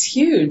 no, it's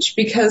huge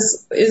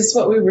because it's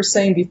what we were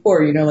saying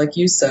before, like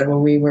you said,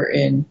 when we were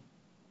in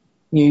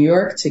New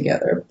York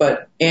together,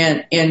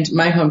 and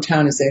my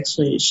hometown is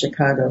actually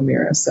Chicago,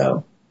 Mira,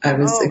 so I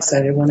was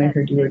excited when I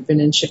heard you had been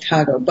in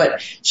Chicago,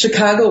 but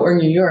Chicago or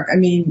New York, I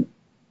mean,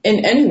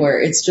 in anywhere,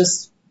 it's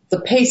just,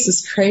 the pace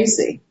is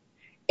crazy.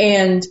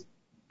 And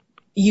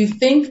you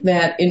think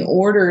that in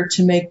order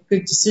to make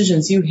good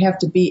decisions, you have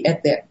to be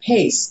at that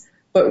pace,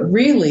 but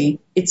really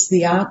it's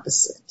the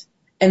opposite.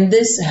 And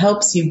this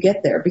helps you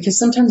get there because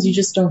sometimes you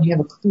just don't have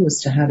a clue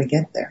as to how to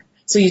get there.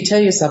 So you tell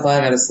yourself,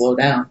 I gotta slow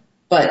down,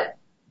 but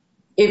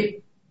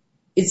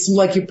it's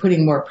like you're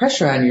putting more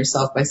pressure on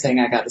yourself by saying,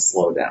 I got to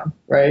slow down,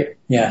 right?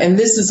 Yeah. And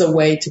this is a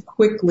way to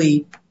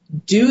quickly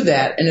do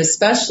that. And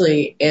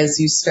especially as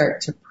you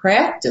start to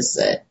practice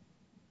it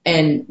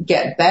and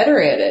get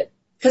better at it,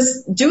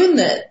 because doing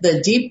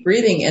the deep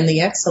breathing and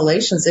the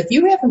exhalations, if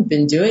you haven't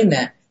been doing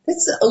that,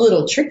 that's a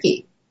little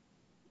tricky.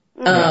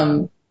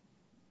 Mm-hmm.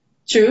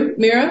 True,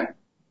 Mira?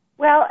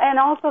 Well, and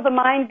also the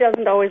mind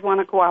doesn't always want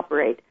to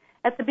cooperate.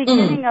 At the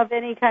beginning of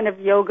any kind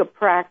of yoga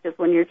practice,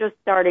 when you're just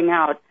starting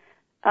out,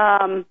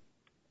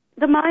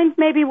 the mind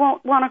maybe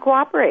won't want to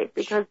cooperate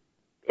because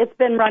it's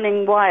been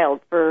running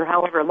wild for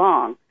however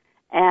long.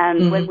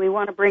 And when we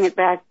want to bring it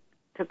back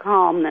to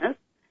calmness,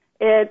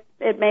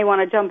 it may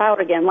want to jump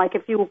out again. Like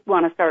if you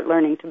want to start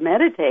learning to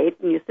meditate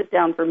and you sit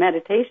down for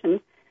meditation,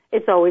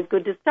 it's always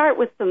good to start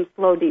with some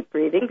slow, deep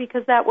breathing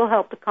because that will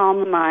help to calm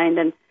the mind.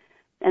 And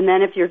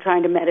then if you're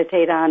trying to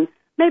meditate on,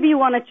 maybe you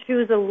want to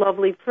choose a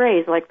lovely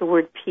phrase like the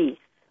word peace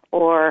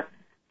or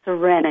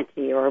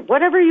serenity or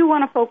whatever you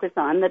want to focus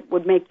on that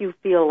would make you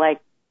feel like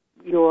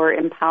you're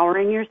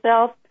empowering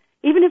yourself.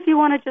 Even if you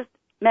want to just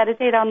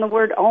meditate on the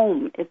word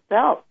Om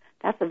itself,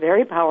 that's a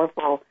very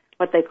powerful,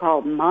 what they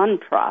call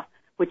mantra,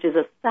 which is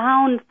a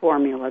sound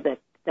formula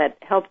that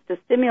helps to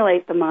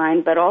stimulate the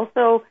mind, but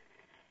also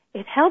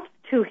it helps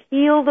to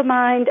heal the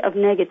mind of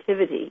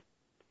negativity.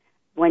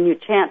 When you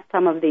chant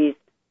some of these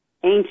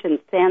ancient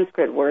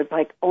Sanskrit words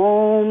like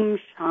Om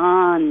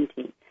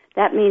Shanti,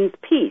 that means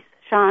peace.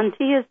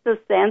 Shanti is the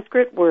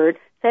Sanskrit word.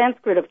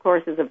 Sanskrit, of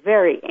course, is a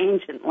very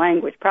ancient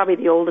language, probably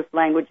the oldest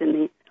language in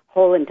the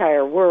whole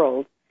entire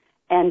world.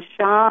 And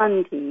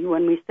Shanti,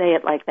 when we say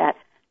it like that,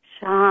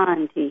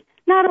 Shanti,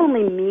 not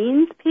only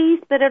means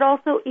peace, but it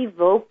also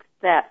evokes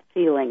that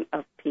feeling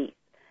of peace.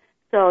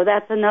 So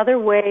that's another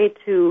way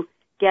to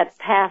get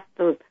past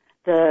the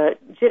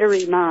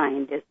jittery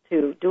mind, is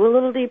to do a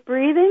little deep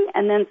breathing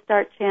and then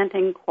start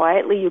chanting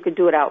quietly. You could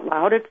do it out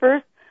loud at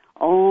first.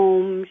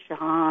 Om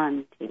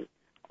Shanti.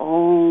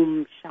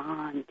 Om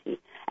Shanti.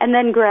 And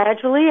then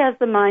gradually, as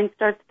the mind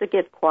starts to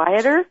get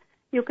quieter,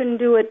 you can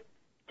do it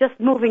just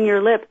moving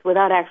your lips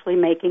without actually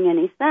making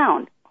any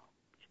sound.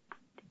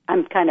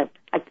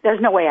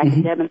 There's no way I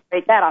can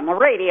demonstrate that on the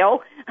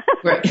radio.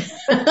 Right.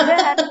 But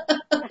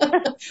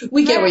then,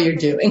 we get what you're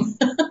doing.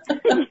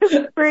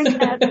 you bring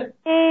that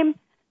same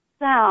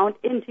sound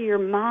into your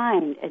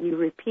mind and you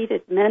repeat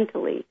it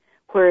mentally,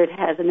 where it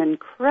has an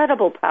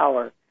incredible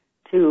power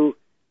to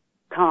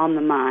calm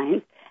the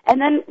mind. And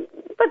then,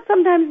 but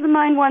sometimes the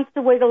mind wants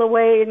to wiggle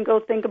away and go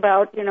think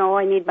about,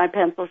 I need my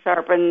pencil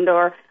sharpened,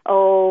 or,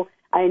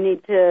 I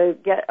need to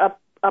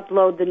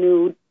upload the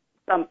new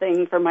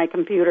something for my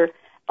computer.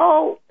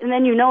 And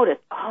then you notice,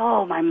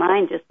 my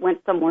mind just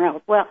went somewhere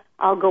else. Well,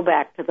 I'll go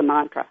back to the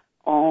mantra,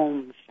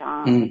 Om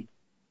Shanti.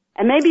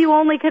 And maybe you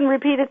only can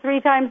repeat it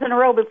 3 times in a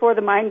row before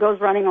the mind goes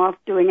running off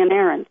doing an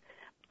errand.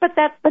 But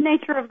that's the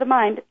nature of the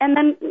mind. And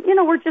then,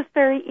 we're just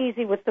very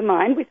easy with the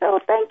mind. We say,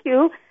 thank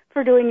you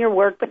for doing your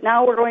work, but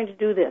now we're going to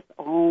do this,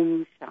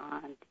 Om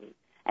Shanti.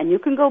 And you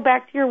can go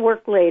back to your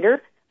work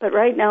later, but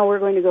right now we're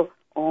going to go,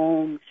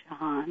 Om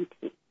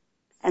Shanti.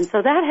 And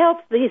so that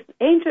helps. These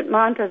ancient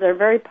mantras are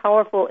very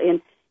powerful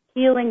in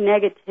healing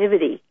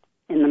negativity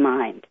in the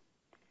mind.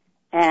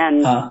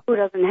 And who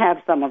doesn't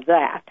have some of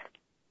that?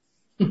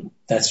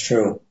 That's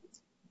true.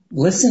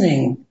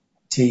 Listening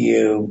to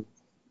you,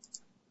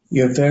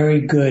 you're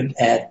very good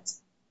at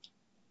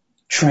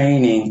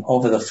training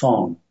over the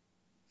phone.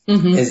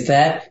 Mm-hmm. Is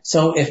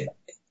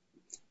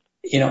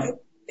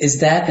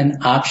that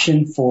an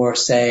option for,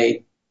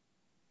 say,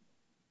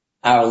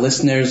 our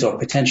listeners or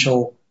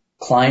potential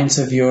clients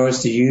of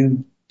yours? Do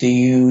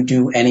you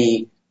do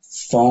any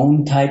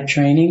phone type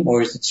training,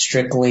 or is it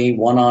strictly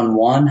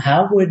one-on-one?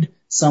 How would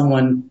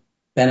someone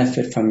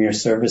benefit from your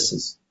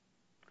services?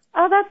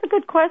 Oh, that's a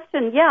good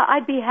question. Yeah,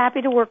 I'd be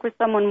happy to work with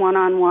someone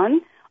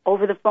one-on-one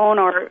over the phone,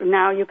 or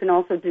now you can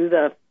also do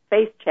the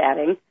face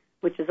chatting,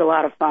 which is a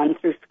lot of fun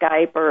through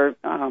Skype, or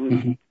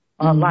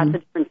lots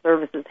of different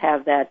services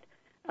have that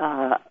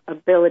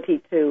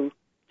ability to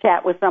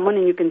chat with someone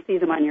and you can see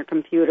them on your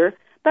computer.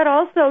 But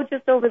also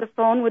just over the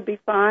phone would be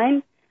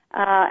fine.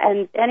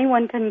 And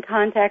anyone can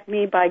contact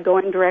me by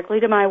going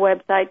directly to my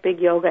website, Big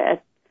Yoga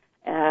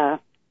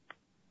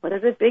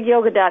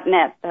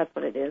bigyoga.net. That's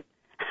what it is.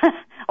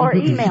 Or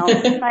email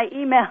me. My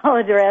email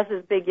address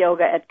is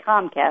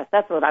bigyoga@comcast.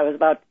 That's what I was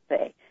about to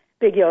say.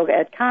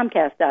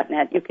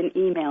 bigyoga@comcast.net. You can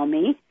email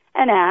me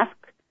and ask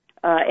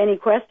any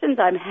questions.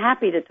 I'm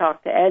happy to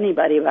talk to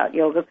anybody about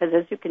yoga because,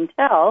 as you can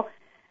tell,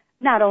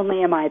 not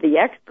only am I the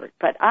expert,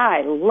 but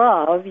I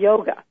love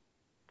yoga.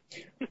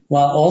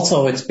 Well,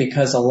 also it's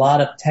because a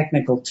lot of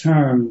technical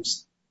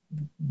terms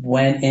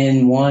went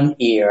in one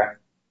ear,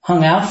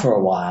 hung out for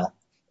a while,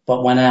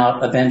 but went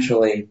out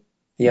eventually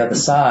the other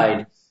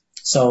side.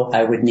 So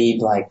I would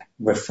need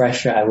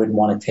refresher. I would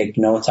want to take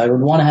notes. I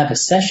would want to have a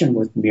session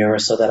with Mira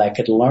so that I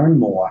could learn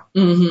more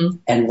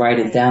and write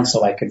it down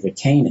so I could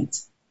retain it.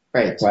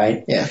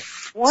 Right? Yeah.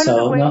 One of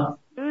the ways to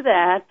do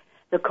that,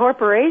 the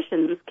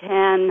corporations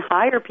can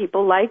hire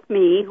people like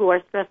me who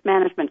are stress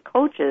management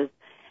coaches,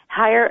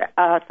 hire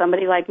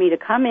somebody like me to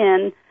come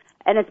in,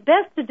 and it's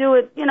best to do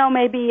it,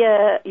 maybe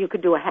you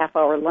could do a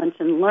half-hour lunch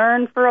and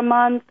learn for a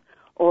month,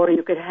 or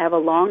you could have a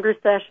longer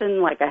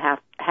session, like a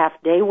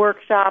half-day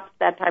workshop,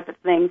 that type of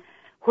thing,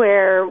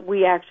 where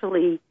we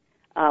actually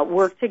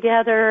work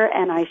together,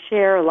 and I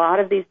share a lot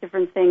of these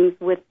different things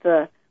with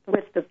the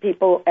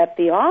people at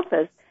the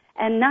office.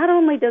 And not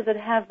only does it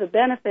have the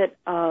benefit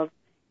of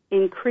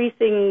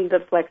increasing the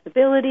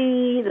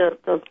flexibility,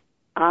 the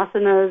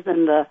asanas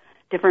and the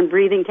different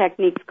breathing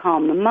techniques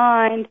calm the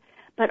mind,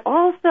 but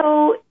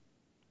also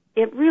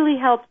it really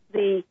helps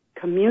the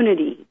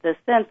community, the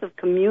sense of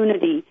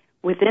community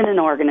within an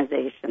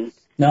organization.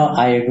 No,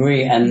 I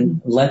agree.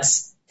 And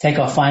let's take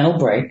our final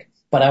break,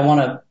 but I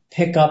want to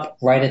pick up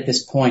right at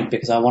this point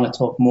because I want to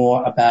talk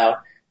more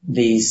about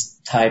these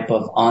type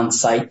of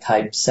on-site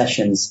type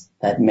sessions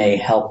that may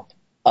help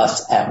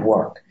us at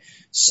work.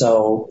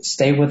 So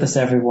stay with us,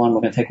 everyone.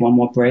 We're going to take one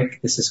more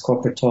break. This is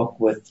Corporate Talk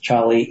with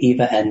Charlie,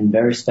 Eva, and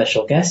very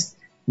special guest,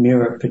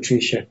 Mira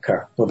Patricia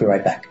Kerr. We'll be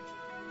right back.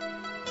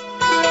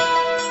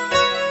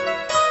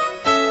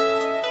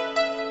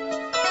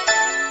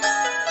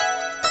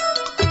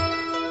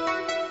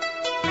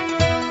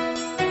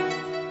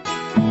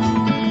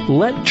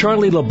 Let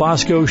Charlie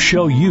Labasco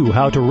show you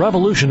how to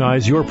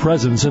revolutionize your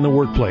presence in the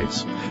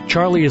workplace.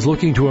 Charlie is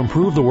looking to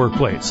improve the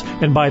workplace,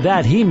 and by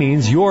that he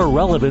means your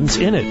relevance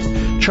in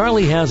it.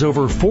 Charlie has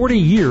over 40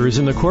 years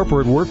in the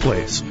corporate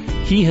workplace.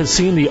 He has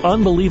seen the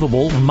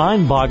unbelievable,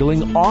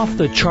 mind-boggling,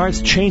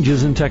 off-the-charts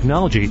changes in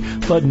technology,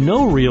 but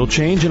no real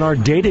change in our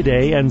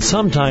day-to-day and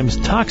sometimes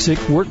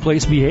toxic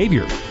workplace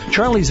behavior.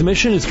 Charlie's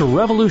mission is to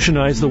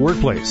revolutionize the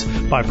workplace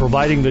by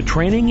providing the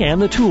training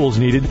and the tools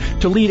needed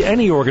to lead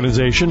any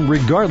organization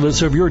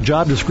regardless of your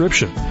job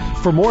description.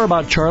 For more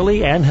about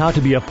Charlie and how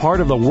to be a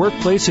part of the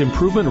workplace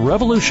improvement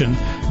revolution,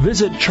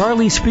 visit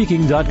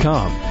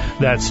charliespeaking.com.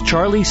 That's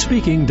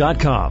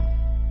charliespeaking.com.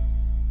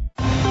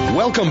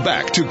 Welcome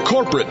back to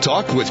Corporate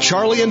Talk with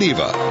Charlie and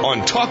Eva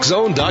on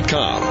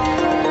TalkZone.com.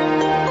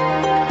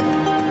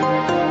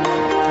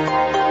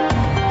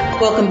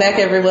 Welcome back,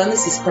 everyone.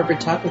 This is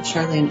Corporate Talk with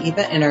Charlie and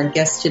Eva, and our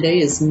guest today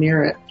is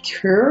Mira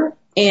Kerr.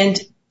 And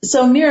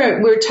so,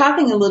 Mira, we're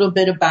talking a little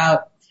bit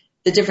about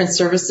the different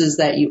services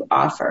that you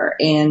offer,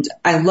 and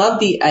I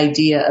love the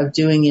idea of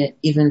doing it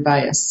even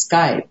via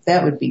Skype.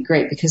 That would be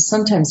great, because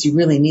sometimes you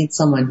really need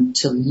someone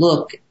to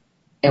look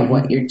at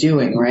what you're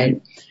doing,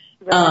 right?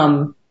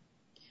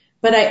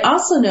 But I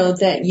also know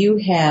that you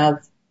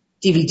have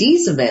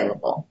DVDs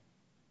available.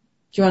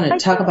 Do you want to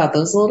talk about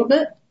those a little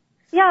bit?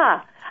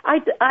 Yeah,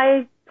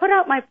 I put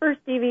out my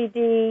first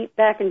DVD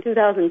back in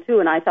 2002,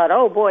 and I thought,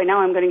 oh boy, now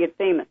I'm going to get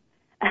famous.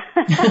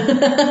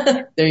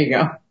 There you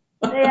go.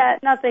 Yeah,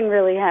 nothing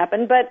really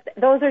happened, but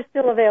those are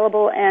still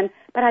available.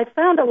 But I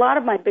found a lot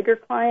of my bigger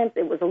clients,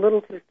 it was a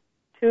little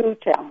too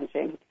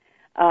challenging.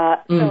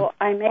 So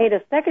I made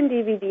a second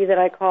DVD that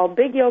I called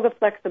Big Yoga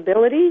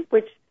Flexibility,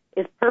 which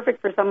is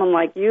perfect for someone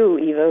like you,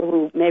 Eva,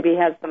 who maybe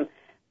has some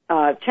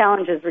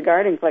challenges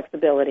regarding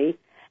flexibility.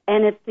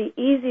 And it's the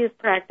easiest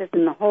practice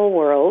in the whole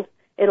world.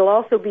 It'll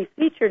also be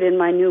featured in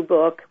my new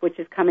book, which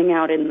is coming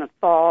out in the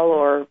fall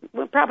or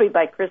probably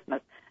by Christmas.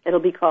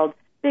 It'll be called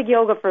Big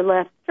Yoga for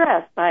Less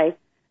Stress by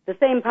the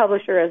same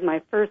publisher as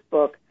my first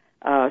book,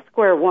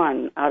 Square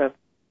One, out of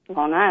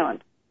Long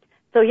Island.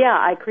 So, yeah,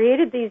 I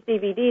created these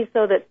DVDs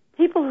so that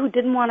people who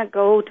didn't want to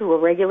go to a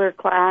regular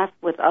class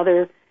with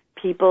other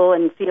people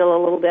and feel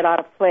a little bit out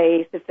of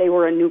place, if they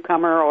were a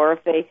newcomer or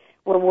if they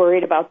were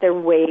worried about their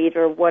weight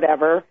or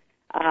whatever,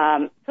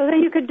 so that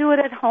you could do it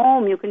at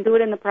home. You can do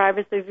it in the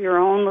privacy of your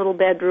own little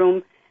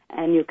bedroom,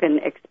 and you can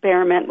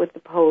experiment with the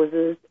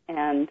poses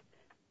and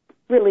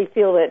really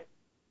feel that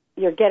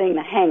you're getting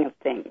the hang of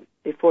things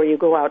before you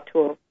go out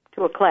to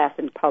a class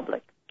in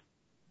public.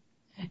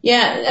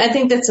 Yeah, I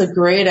think that's a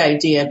great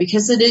idea,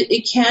 because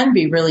it can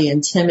be really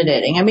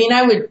intimidating. I mean,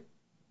 I've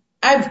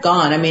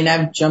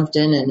jumped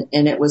in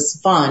and it was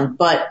fun,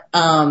 but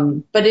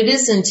it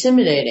is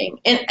intimidating.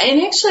 And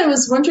actually I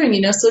was wondering,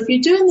 so if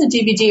you're doing the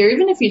DVD or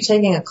even if you're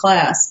taking a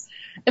class,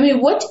 I mean,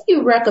 what do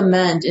you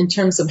recommend in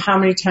terms of how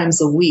many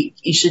times a week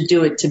you should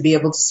do it to be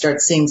able to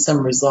start seeing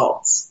some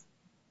results?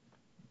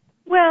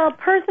 Well,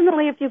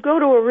 personally, if you go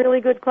to a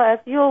really good class,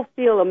 you'll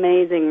feel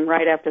amazing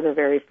right after the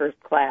very first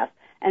class.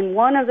 And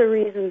one of the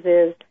reasons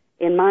is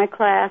in my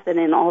class and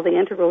in all the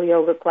integral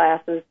yoga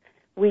classes,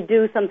 we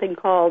do something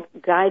called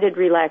guided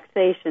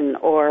relaxation,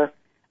 or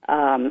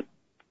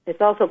it's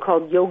also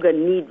called yoga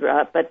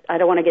nidra, but I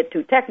don't want to get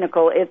too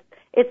technical.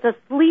 It's a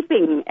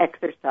sleeping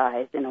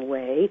exercise in a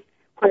way,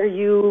 where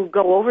you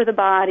go over the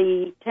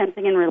body,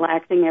 tensing and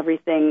relaxing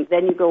everything,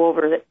 then you go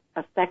over it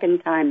a second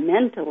time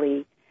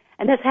mentally,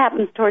 and this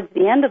happens towards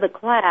the end of the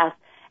class,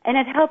 and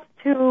it helps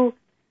to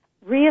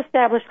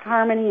reestablish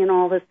harmony in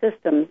all the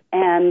systems,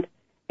 and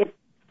it's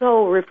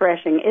so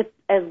refreshing. It's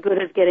as good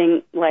as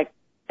getting like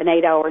an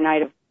 8-hour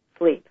night of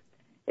sleep.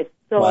 It's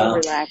so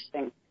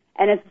relaxing.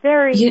 And it's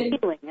very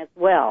healing as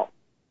well.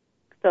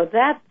 So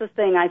that's the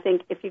thing. I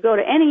think if you go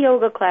to any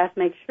yoga class,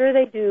 make sure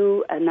they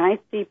do a nice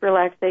deep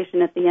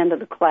relaxation at the end of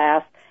the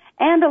class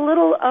and a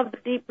little of the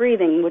deep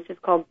breathing, which is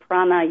called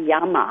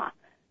pranayama.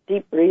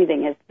 Deep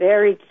breathing is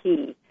very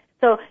key.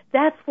 So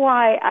that's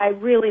why I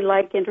really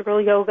like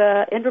integral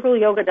yoga. Integral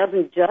yoga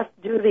doesn't just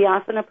do the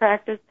asana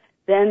practice.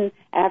 Then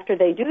after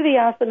they do the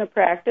asana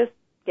practice,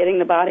 getting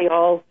the body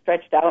all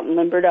stretched out and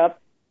limbered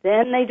up,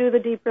 then they do the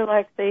deep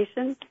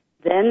relaxation,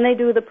 then they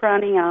do the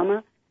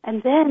pranayama,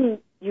 and then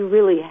you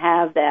really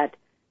have that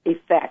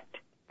effect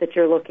that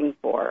you're looking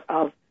for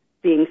of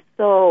being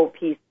so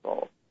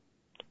peaceful.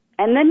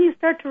 And then you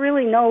start to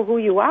really know who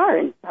you are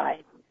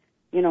inside.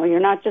 You're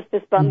not just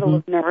this bundle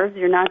of nerves.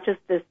 You're not just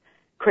this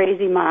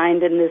crazy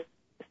mind and this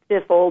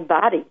stiff old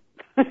body.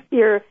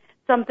 You're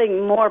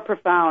something more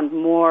profound,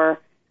 more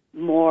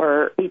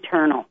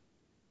eternal.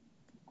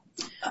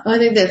 I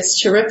think that's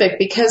terrific,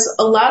 because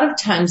a lot of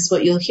times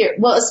what you'll hear,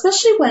 well,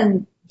 especially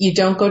when you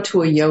don't go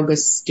to a yoga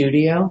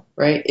studio,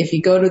 right? If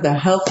you go to the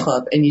health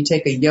club and you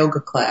take a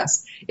yoga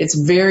class, it's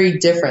very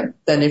different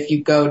than if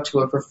you go to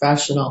a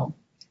professional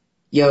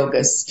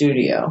yoga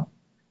studio.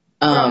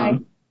 Right.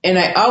 And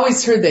I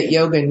always heard that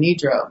yoga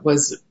nidra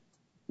was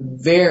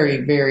very,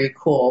 very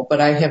cool,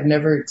 but I have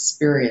never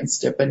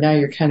experienced it. But now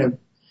you're kind of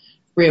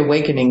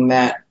reawakening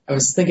that. I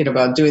was thinking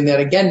about doing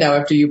that again now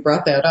after you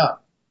brought that up.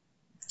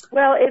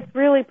 Well, it's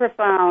really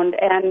profound,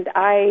 and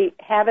I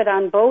have it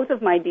on both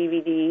of my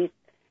DVDs,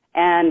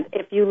 and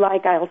if you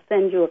like, I'll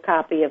send you a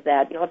copy of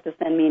that. You'll have to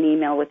send me an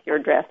email with your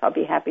address. I'll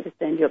be happy to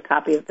send you a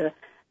copy of the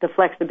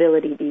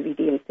Flexibility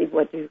DVD and see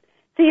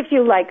if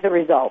you like the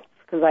results,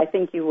 because I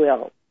think you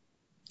will.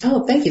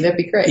 Oh, thank you. That'd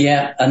be great.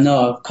 Yeah,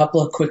 no, a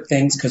couple of quick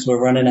things because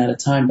we're running out of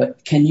time,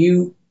 but can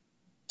you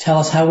tell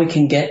us how we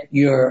can get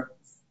your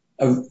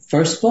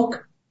first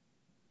book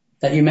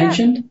that you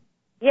mentioned?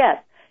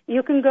 Yes.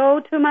 You can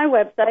go to my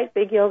website,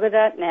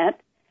 bigyoga.net,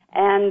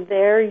 and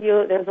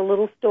there's a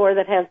little store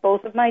that has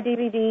both of my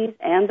DVDs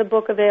and the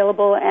book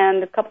available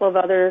and a couple of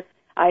other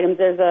items.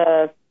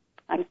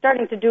 I'm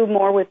starting to do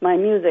more with my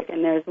music,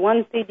 and there's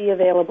one CD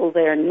available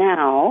there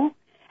now,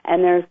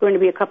 and there's going to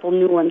be a couple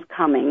new ones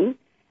coming.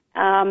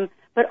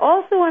 But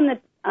also on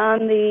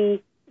the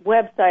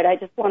website, I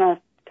just want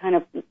to kind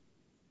of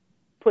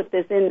put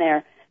this in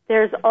there.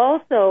 There's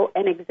also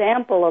an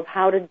example of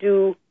how to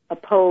do a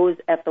pose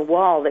at the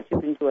wall that you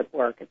can do at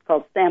work. It's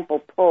called Sample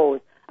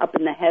Pose. Up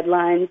in the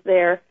headlines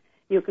there,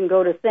 you can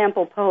go to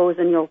Sample Pose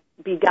and you'll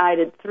be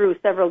guided through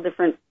several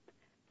different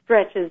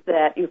stretches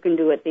that you can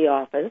do at the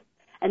office.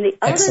 And the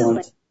other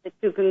link that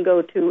you can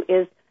go to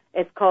is,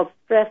 it's called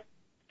Stress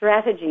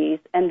Strategies,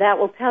 and that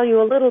will tell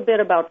you a little bit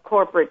about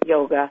corporate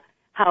yoga,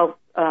 how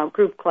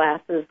group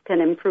classes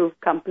can improve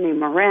company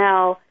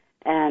morale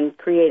and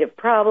creative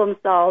problem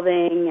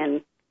solving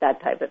and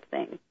that type of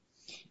thing.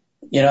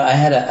 You know, I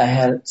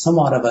had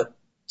somewhat of a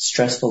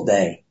stressful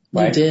day,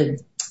 right? You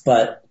did.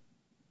 But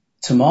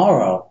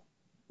tomorrow,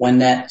 when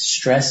that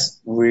stress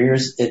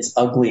rears its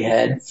ugly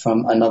head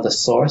from another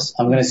source,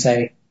 I'm going to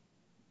say,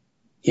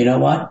 you know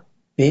what?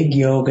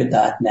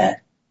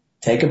 BigYoga.net.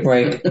 Take a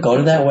break. Go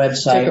to that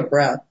website. Take a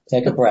breath.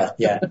 Take a breath,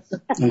 yeah.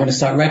 I'm going to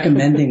start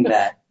recommending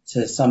that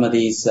to some of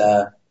these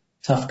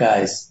tough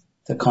guys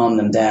to calm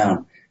them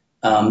down.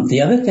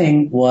 The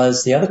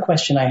other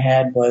question I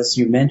had was,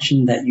 you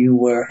mentioned that you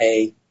were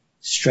a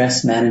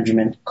stress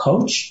management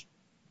coach.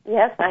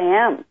 Yes,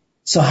 I am.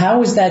 So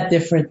how is that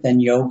different than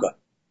yoga?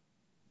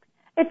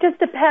 It just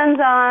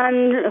depends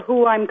on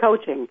who I'm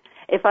coaching.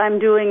 If I'm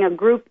doing a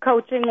group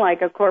coaching,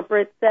 like a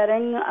corporate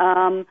setting,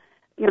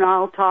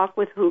 I'll talk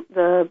with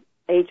the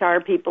HR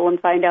people and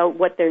find out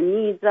what their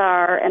needs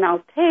are, and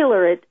I'll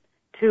tailor it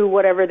to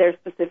whatever their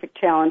specific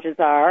challenges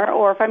are.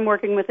 Or if I'm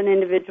working with an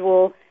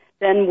individual,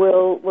 then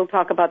we'll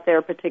talk about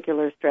their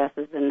particular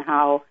stresses and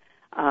how,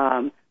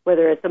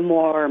 whether it's a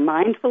more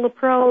mindful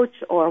approach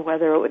or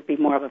whether it would be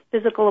more of a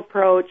physical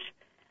approach.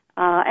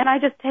 And I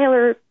just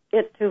tailor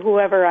it to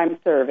whoever I'm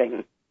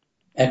serving.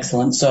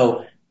 Excellent.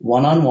 So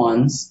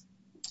one-on-ones,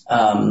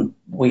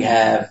 we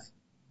have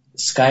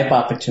Skype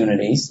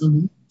opportunities,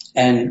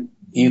 and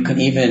you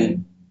can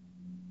even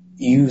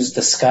use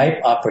the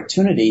Skype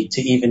opportunity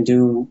to even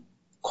do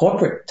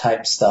corporate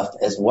type stuff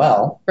as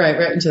well.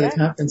 Right into the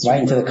conference room.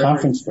 Right into the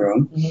conference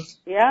room.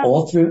 Yeah.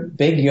 All through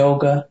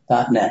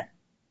BigYoga.net.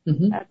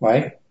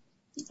 Right?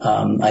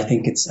 I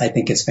think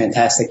it's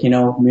fantastic. You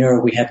know, Mira,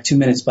 we have 2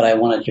 minutes, but I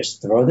want to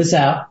just throw this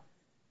out.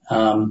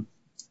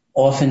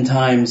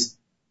 Oftentimes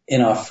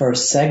in our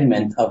first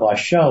segment of our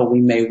show,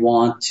 we may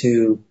want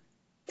to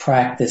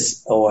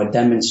practice or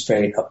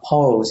demonstrate a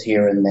pose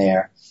here and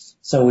there.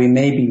 So we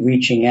may be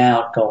reaching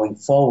out going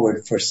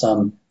forward for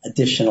some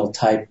additional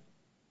type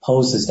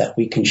poses that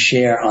we can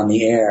share on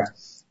the air,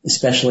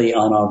 especially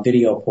on our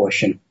video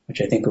portion,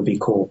 which I think would be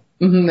cool.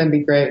 That'd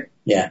be great.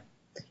 Yeah.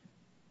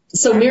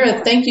 So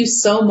Mira, thank you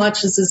so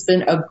much. This has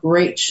been a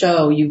great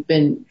show. You've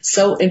been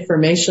so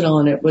informational,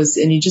 and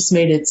you just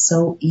made it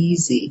so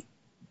easy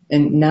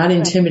and not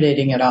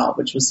intimidating at all,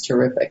 which was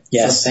terrific.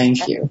 Yes. So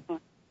thank you.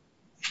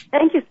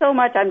 Thank you so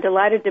much. I'm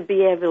delighted to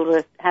be able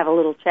to have a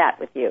little chat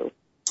with you.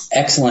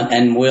 Excellent.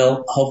 And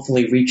we'll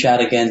hopefully reach out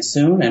again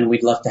soon, and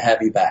we'd love to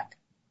have you back.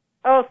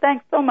 Oh,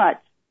 thanks so much.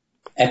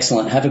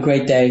 Excellent. Have a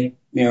great day,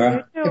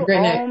 Mira. You too. Have a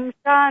great night. Om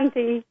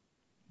Shanti.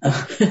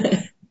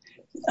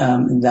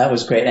 That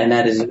was great. And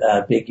that is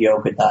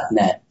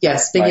BigYoga.net.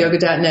 Yes,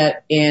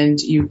 BigYoga.net. And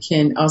you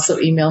can also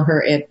email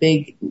her at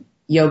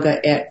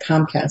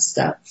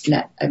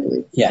BigYoga@Comcast.net, I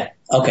believe. Yeah.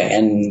 Okay.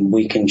 And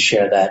we can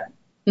share that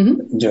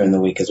during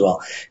the week as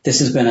well. This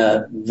has been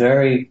a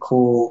very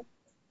cool,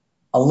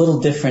 a little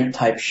different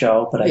type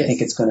show, but I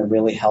think it's going to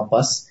really help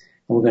us.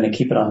 And we're going to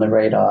keep it on the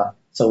radar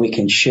so we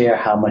can share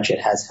how much it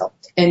has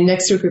helped. And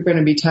next week we're going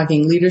to be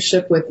talking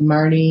leadership with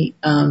Marnie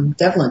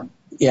Devlin.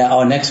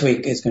 Yeah. Next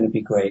week is going to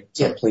be great.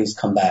 So please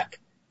come back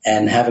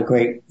and have a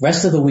great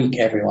rest of the week,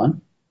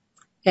 everyone.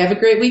 Have a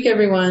great week,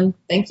 everyone.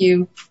 Thank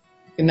you.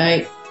 Good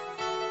night.